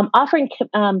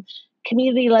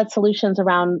community-led solutions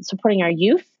around supporting our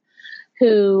youth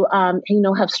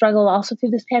who, have struggled also through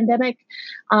this pandemic,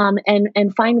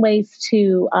 and find ways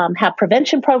to have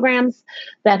prevention programs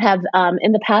that have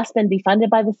in the past been defunded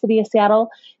by the city of Seattle.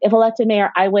 If elected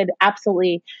mayor, I would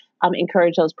absolutely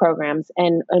encourage those programs,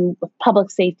 and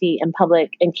public safety and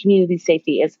public and community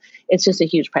safety it's just a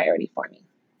huge priority for me.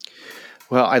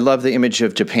 Well, I love the image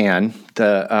of Japan.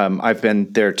 I've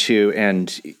been there too,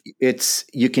 and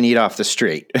you can eat off the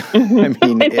street. I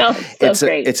mean,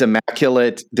 it's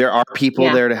immaculate. There are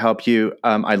people there to help you.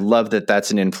 I love that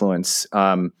that's an influence.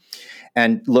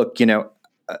 And look,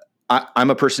 I'm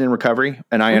a person in recovery,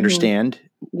 and I understand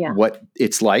what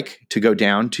it's like to go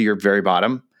down to your very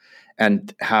bottom,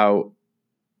 and how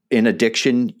in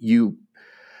addiction you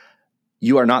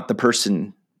are not the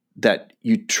person that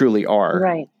you truly are.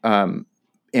 Right.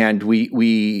 And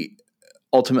we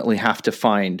ultimately have to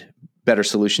find better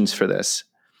solutions for this.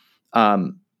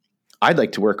 I'd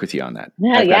like to work with you on that.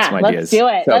 I've got some ideas. Let's do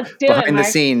it. So let's do it, behind the Mark.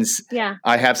 scenes,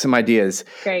 I have some ideas.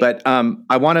 Great. But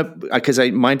I want to, because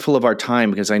I'm mindful of our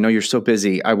time, because I know you're so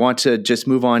busy, I want to just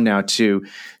move on now to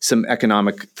some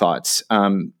economic thoughts.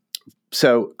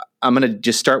 So I'm going to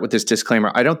just start with this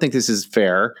disclaimer. I don't think this is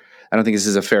fair. I don't think this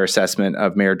is a fair assessment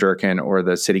of Mayor Durkan or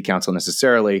the city council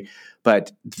necessarily.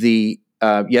 But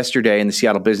yesterday in the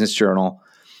Seattle Business Journal,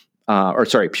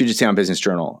 Puget Sound Business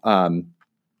Journal,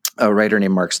 a writer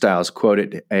named Mark Stiles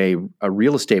quoted a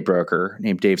real estate broker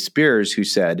named Dave Spears, who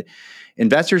said,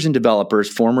 "Investors and developers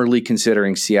formerly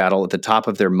considering Seattle at the top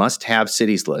of their must-have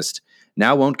cities list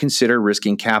now won't consider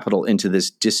risking capital into this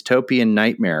dystopian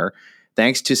nightmare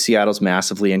thanks to Seattle's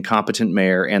massively incompetent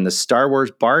mayor and the Star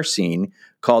Wars bar scene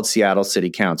called Seattle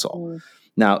City Council."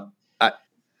 Now,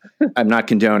 I'm not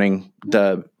condoning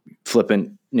the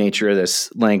flippant nature of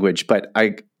this language, but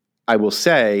I will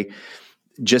say,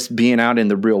 just being out in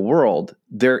the real world,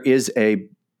 there is a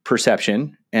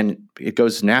perception, and it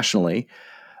goes nationally,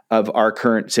 of our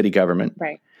current city government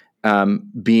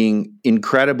being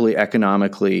incredibly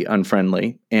economically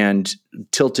unfriendly and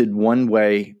tilted one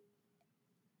way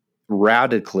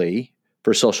radically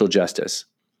for social justice.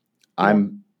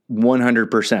 I'm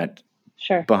 100%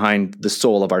 behind the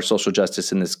soul of our social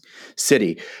justice in this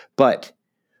city. But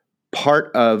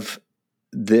part of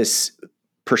this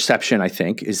perception, I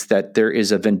think, is that there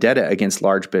is a vendetta against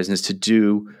large business to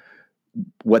do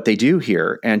what they do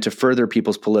here and to further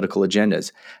people's political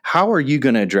agendas. How are you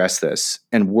going to address this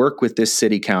and work with this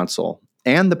city council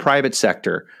and the private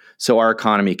sector so our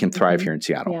economy can thrive here in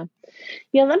Seattle?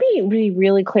 Yeah, let me be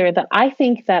really clear that I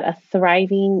think that a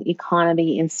thriving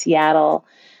economy in Seattle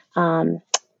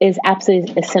is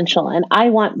absolutely essential. And I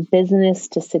want business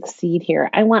to succeed here.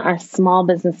 I want our small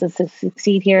businesses to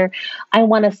succeed here. I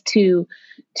want us to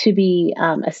be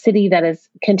a city that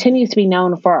continues to be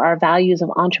known for our values of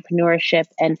entrepreneurship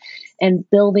and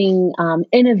building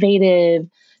innovative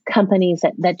companies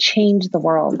that change the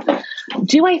world.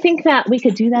 Do I think that we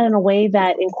could do that in a way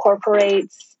that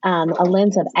incorporates a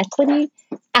lens of equity?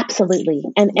 Absolutely.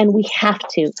 And we have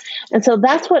to. And so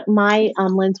that's what my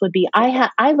lens would be.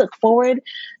 I look forward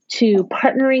to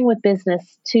partnering with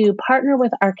business, to partner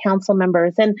with our council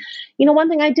members. And, one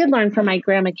thing I did learn from my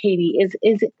grandma, Katie,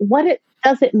 is what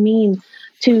does it mean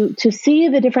to see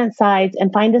the different sides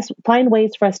and find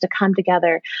ways for us to come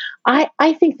together.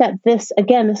 I think that this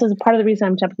is part of the reason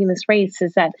I'm jumping in this race,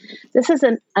 is that this is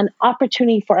an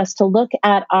opportunity for us to look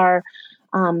at our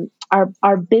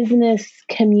business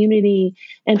community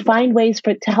and find ways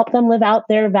to help them live out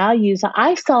their values.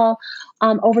 I saw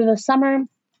over the summer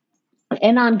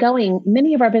and ongoing,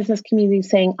 many of our business communities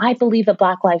saying, "I believe that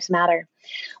Black Lives Matter."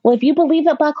 Well, if you believe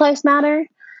that Black Lives Matter,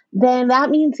 then that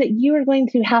means that you are going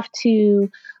to have to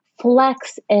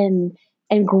flex and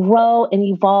grow and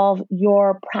evolve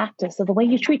your practice of the way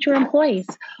you treat your employees,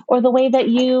 or the way that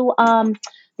you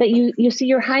see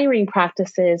your hiring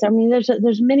practices. I mean,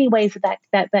 there's many ways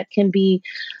that can be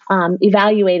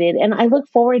evaluated, and I look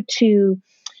forward to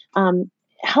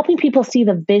helping people see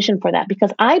the vision for that,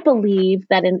 because I believe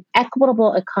that an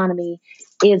equitable economy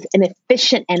is an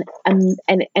efficient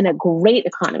and a great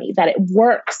economy, that it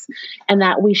works, and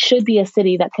that we should be a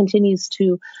city that continues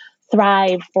to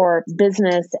thrive for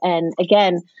business. And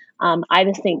again, I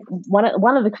just think one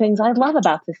of the things I love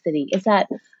about the city is that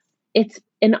it's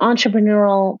an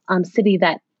entrepreneurial city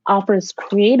that offers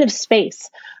creative space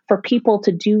for people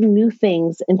to do new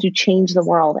things and to change the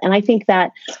world. And I think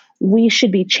that we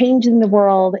should be changing the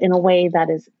world in a way that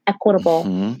is equitable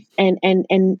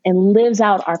and lives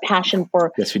out our passion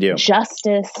for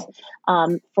justice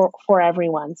for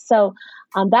everyone. So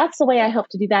that's the way I hope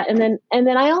to do that. And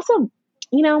then I also,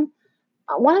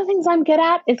 one of the things I'm good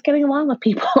at is getting along with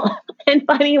people and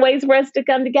finding ways for us to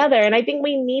come together. And I think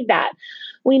we need that.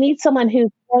 we need someone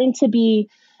who's going to be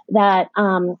that,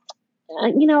 you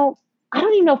know, I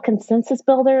don't even know if consensus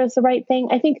builder is the right thing.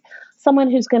 I think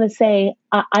someone who's going to say,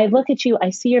 I look at you, I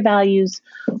see your values.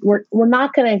 We're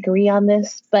not going to agree on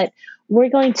this, but we're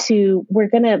going to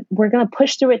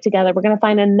push through it together. We're going to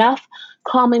find enough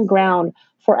common ground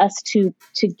for us to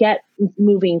get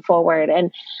moving forward.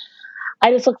 And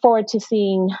I just look forward to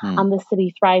seeing the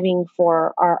city thriving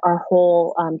for our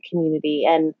whole community.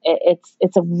 And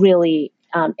it's a really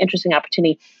interesting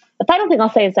opportunity. The final thing I'll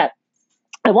say is that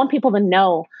I want people to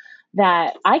know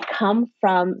that I come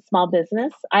from small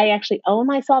business. I actually own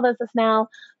my small business now.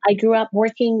 I grew up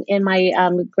working in my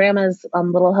grandma's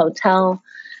little hotel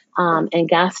and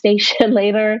gas station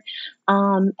later.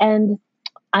 And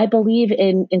I believe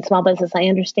in small business. I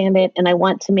understand it, and I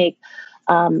want to make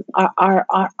our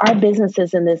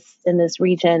businesses in this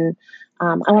region.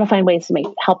 I want to find ways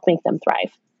to help make them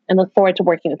thrive, and look forward to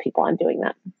working with people on doing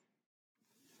that.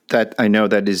 That I know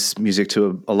that is music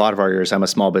to a lot of our ears. I'm a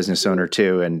small business owner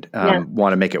too, and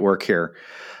want to make it work here.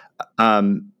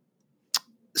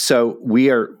 So we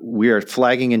are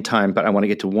flagging in time, but I want to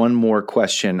get to one more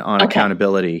question on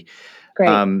accountability.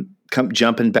 Great.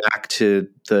 Jumping back to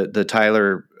the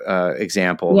Tyler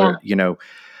example. Yeah. You know,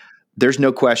 there's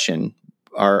no question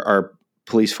our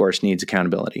police force needs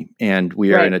accountability, and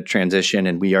we are in a transition,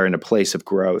 and we are in a place of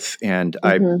growth. And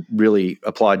I really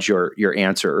applaud your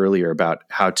answer earlier about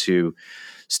how to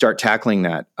start tackling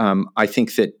that. I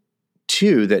think that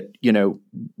too, that, you know,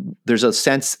 there's a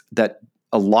sense that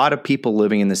a lot of people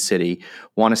living in the city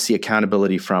want to see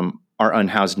accountability from our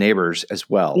unhoused neighbors as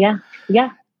well. Yeah. Yeah.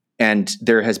 And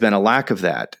there has been a lack of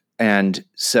that. And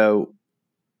so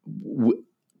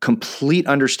complete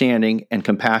understanding and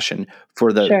compassion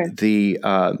for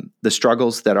the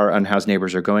struggles that our unhoused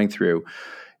neighbors are going through.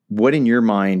 What in your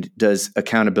mind does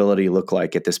accountability look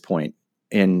like at this point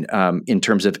in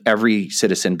terms of every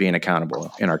citizen being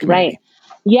accountable in our community? Right.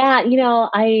 Yeah. You know,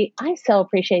 I so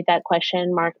appreciate that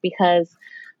question, Mark, because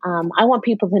I want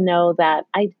people to know that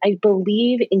I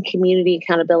believe in community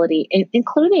accountability,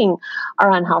 including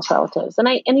our unhoused relatives.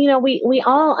 And you know, we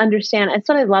all understand. That's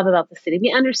what I love about the city.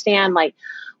 We understand like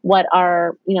what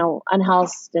our, you know,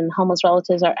 unhoused and homeless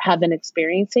relatives have been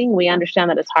experiencing. We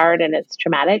understand that it's hard and it's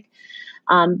traumatic.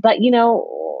 But you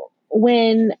know,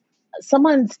 when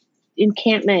someone's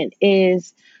encampment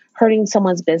is hurting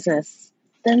someone's business,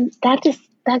 then that just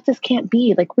can't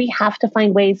be. Like, we have to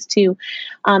find ways to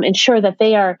ensure that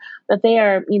they are,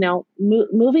 you know,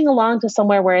 moving along to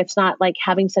somewhere where it's not like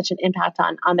having such an impact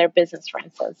on their business, for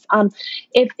instance.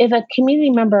 If a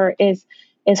community member is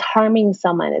harming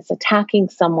someone, is attacking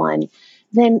someone,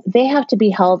 then they have to be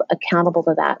held accountable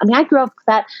to that. I mean, I grew up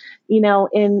that, you know,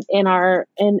 in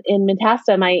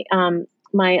Mentasta,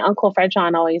 my uncle Fred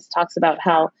John always talks about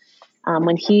how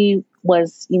when he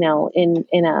was, you know,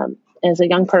 as a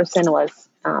young person was,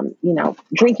 you know,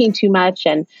 drinking too much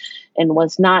and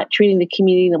was not treating the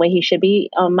community the way he should be.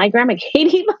 My grandma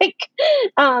Katie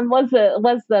was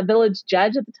the village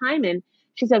judge at the time, and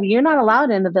she said, "You're not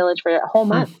allowed in the village for a whole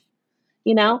month."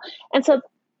 You know, and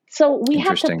so we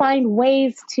have to find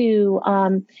ways to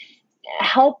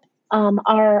help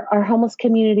our homeless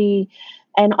community,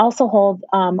 and also hold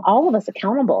all of us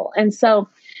accountable. And so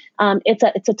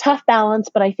it's a tough balance,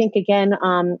 but I think again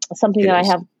something that I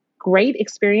have great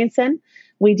experience in.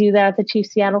 We do that at the Chief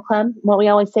Seattle Club. What we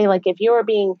always say, like, if you are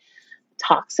being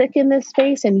toxic in this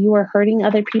space and you are hurting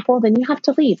other people, then you have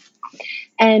to leave.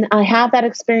 And I have that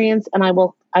experience, and I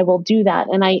will do that.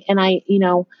 And I, you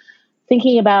know,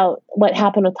 thinking about what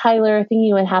happened with Tyler,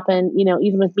 thinking what happened, you know,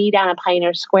 even with me down at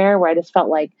Pioneer Square, where I just felt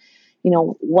like, you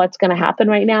know, what's going to happen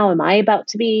right now? Am I about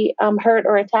to be hurt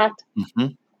or attacked?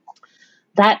 Mm-hmm.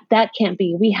 That can't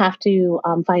be. We have to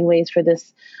find ways for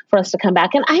us to come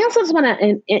back. And I also just want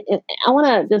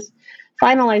to just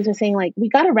finalize with saying, like, we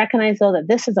got to recognize though that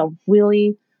this is a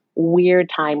really weird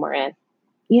time we're in.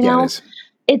 You know,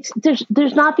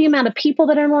 there's not the amount of people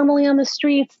that are normally on the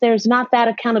streets. There's not that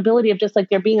accountability of just like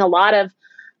there being a lot of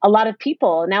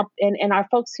people now, and our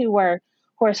folks who are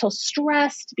so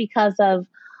stressed because of,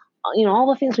 you know, all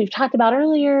the things we've talked about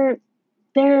earlier.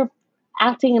 They're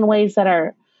acting in ways that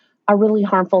are really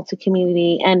harmful to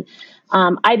community. And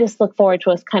I just look forward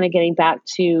to us kind of getting back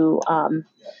to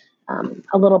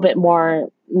a little bit more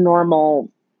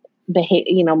normal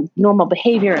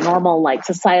behavior and normal like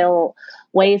societal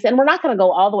ways. And we're not going to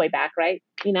go all the way back, right?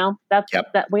 You know, that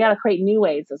we got to create new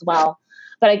ways as well.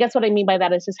 But I guess what I mean by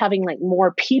that is just having like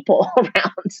more people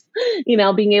around, you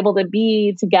know, being able to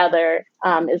be together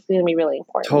is going to be really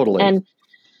important. Totally.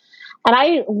 And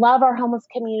I love our homeless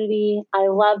community. I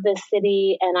love this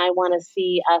city, and I want to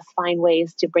see us find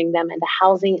ways to bring them into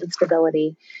housing and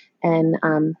stability, and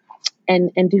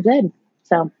do good.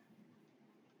 So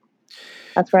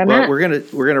that's where I'm at.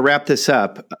 We're gonna wrap this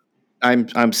up.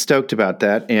 I'm stoked about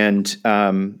that.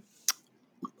 And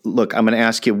look, I'm going to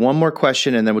ask you one more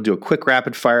question, and then we'll do a quick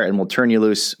rapid fire, and we'll turn you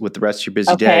loose with the rest of your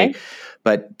busy day.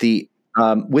 But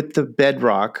with the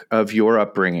bedrock of your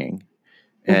upbringing,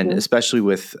 and especially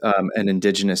with an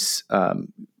Indigenous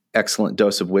excellent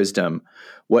dose of wisdom,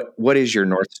 what is your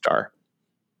North Star?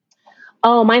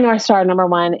 Oh, my North Star number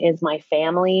one is my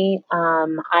family.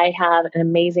 I have an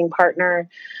amazing partner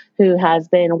who has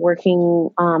been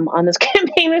working on this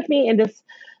campaign with me in just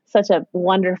such a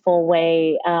wonderful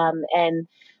way. And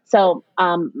so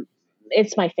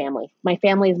it's my family. My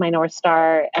family is my North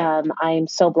Star. I am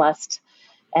so blessed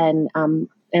and am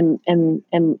in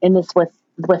this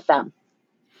with them.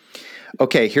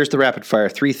 Okay, here's the rapid fire.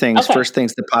 3 things. Okay. First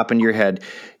things that pop into your head.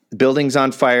 The building's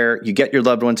on fire. You get your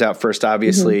loved ones out first,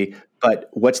 obviously. But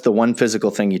what's the one physical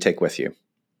thing you take with you?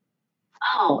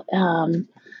 Oh,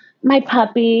 my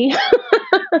puppy.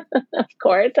 Of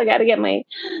course, I got to get my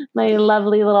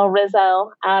lovely little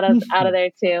Rizzo out of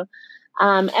there too.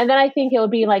 And then I think it would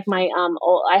be like my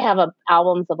I have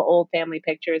albums of old family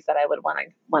pictures that I would want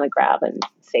to grab and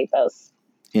save those.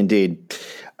 Indeed.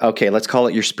 Okay, let's call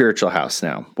it your spiritual house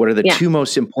now. What are the 2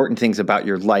 most important things about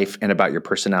your life and about your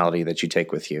personality that you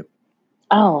take with you?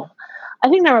 Oh, I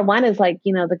think number one is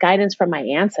the guidance from my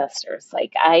ancestors.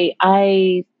 Like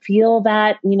I feel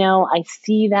that, I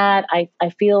see that, I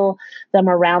feel them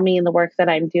around me in the work that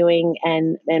I'm doing.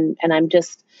 And I'm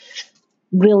just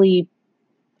really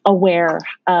aware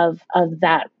of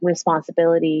that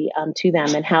responsibility to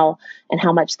them and how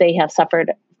much they have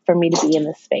suffered for me to be in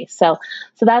this space. So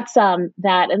that's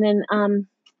that. And then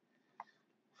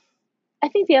I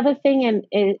think the other thing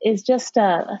is just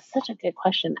such a good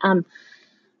question.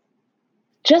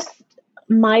 Just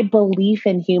my belief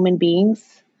in human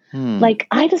beings. Like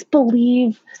I just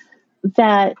believe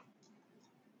that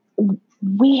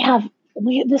that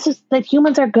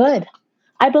humans are good.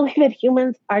 I believe that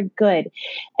humans are good,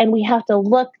 and we have to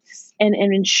look and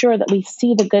ensure that we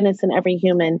see the goodness in every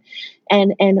human,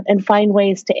 and find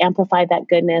ways to amplify that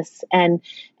goodness and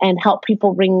help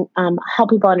people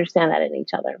understand that in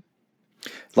each other.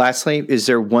 Lastly, is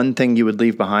there one thing you would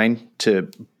leave behind to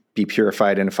be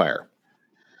purified in a fire?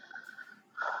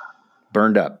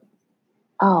 Burned up.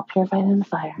 Oh, purified in the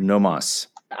fire. No moss.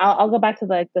 I'll go back to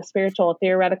the spiritual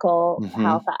theoretical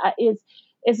house.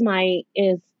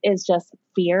 Is just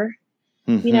fear.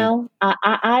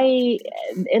 I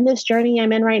in this journey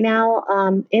I'm in right now,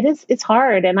 it's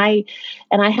hard, and I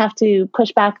have to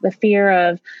push back the fear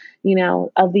of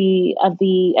of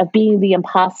being the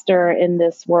imposter in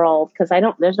this world, because I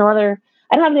don't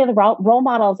have any other role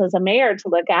models as a mayor to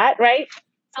look at, right?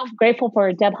 So grateful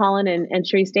for Deb Holland and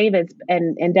Sharice Davids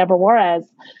and Deborah Juarez.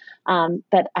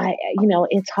 But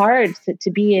it's hard to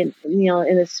be in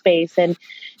this space, and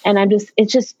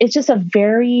it's just a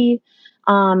very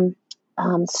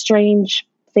strange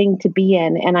thing to be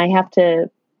in, and I have to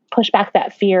push back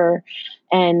that fear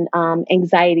and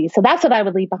anxiety. So that's what I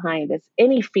would leave behind, is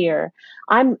any fear.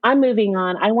 I'm moving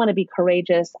on. I want to be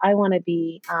courageous. I want to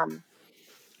be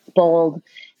bold,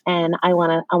 and I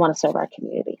want to serve our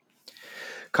community.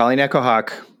 Colleen Echo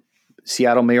Hawk,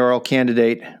 Seattle mayoral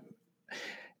candidate.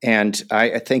 And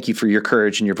I thank you for your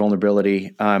courage and your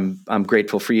vulnerability. I'm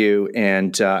grateful for you.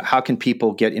 And how can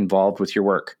people get involved with your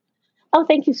work? Oh,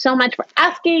 thank you so much for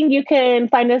asking. You can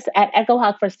find us at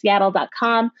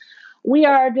echohawkforseattle.com. We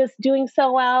are just doing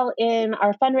so well in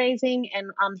our fundraising,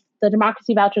 and the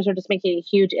democracy vouchers are just making a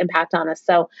huge impact on us.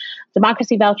 So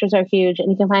democracy vouchers are huge,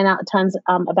 and you can find out tons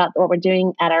about what we're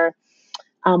doing at our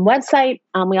website.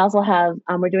 We also have,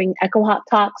 we're doing Echo Hawk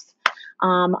Talks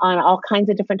on all kinds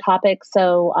of different topics.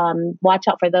 So watch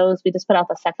out for those. We just put out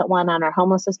the second one on our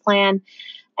homelessness plan,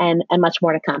 and much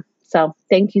more to come. So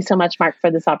thank you so much, Mark, for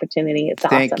this opportunity. It's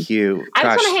awesome. Thank you. I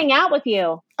just want to hang out with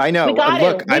you. I know.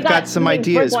 Look, I've got some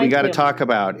ideas we got to talk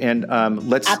about, and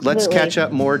let's catch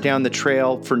up more down the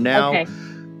trail. For now, okay.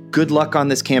 Good luck on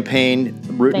this campaign.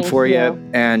 Rooting for you,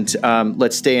 and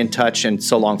let's stay in touch. And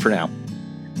so long for now.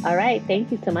 All right.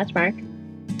 Thank you so much, Mark.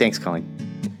 Thanks, Colleen.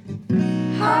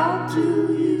 How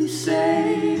do you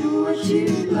say what you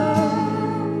love?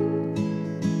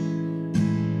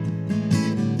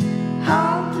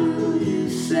 How do you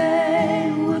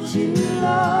say what you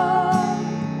love?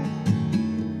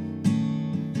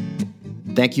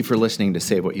 Thank you for listening to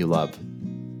Say What You Love.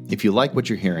 If you like what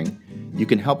you're hearing, you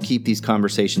can help keep these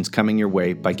conversations coming your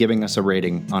way by giving us a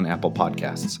rating on Apple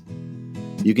Podcasts.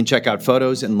 You can check out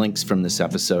photos and links from this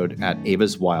episode at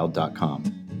avaswild.com.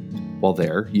 While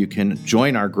there, you can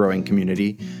join our growing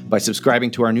community by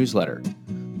subscribing to our newsletter.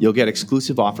 You'll get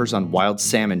exclusive offers on wild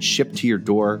salmon shipped to your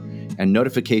door and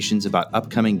notifications about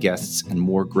upcoming guests and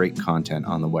more great content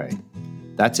on the way.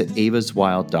 That's at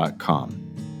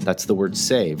avaswild.com. That's the word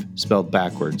save, spelled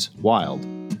backwards,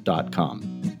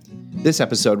 wild.com. This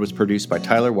episode was produced by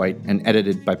Tyler White and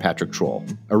edited by Patrick Troll.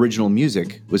 Original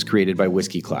music was created by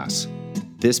Whiskey Class.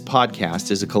 This podcast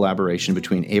is a collaboration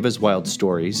between Ava's Wild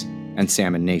Stories and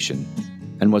Salmon Nation,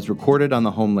 and was recorded on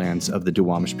the homelands of the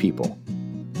Duwamish people.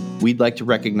 We'd like to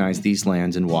recognize these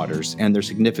lands and waters and their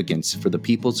significance for the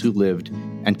peoples who lived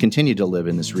and continue to live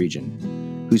in this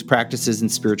region, whose practices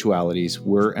and spiritualities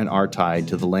were and are tied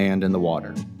to the land and the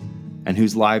water, and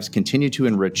whose lives continue to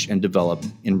enrich and develop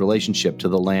in relationship to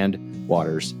the land,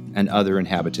 waters, and other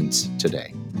inhabitants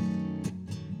today.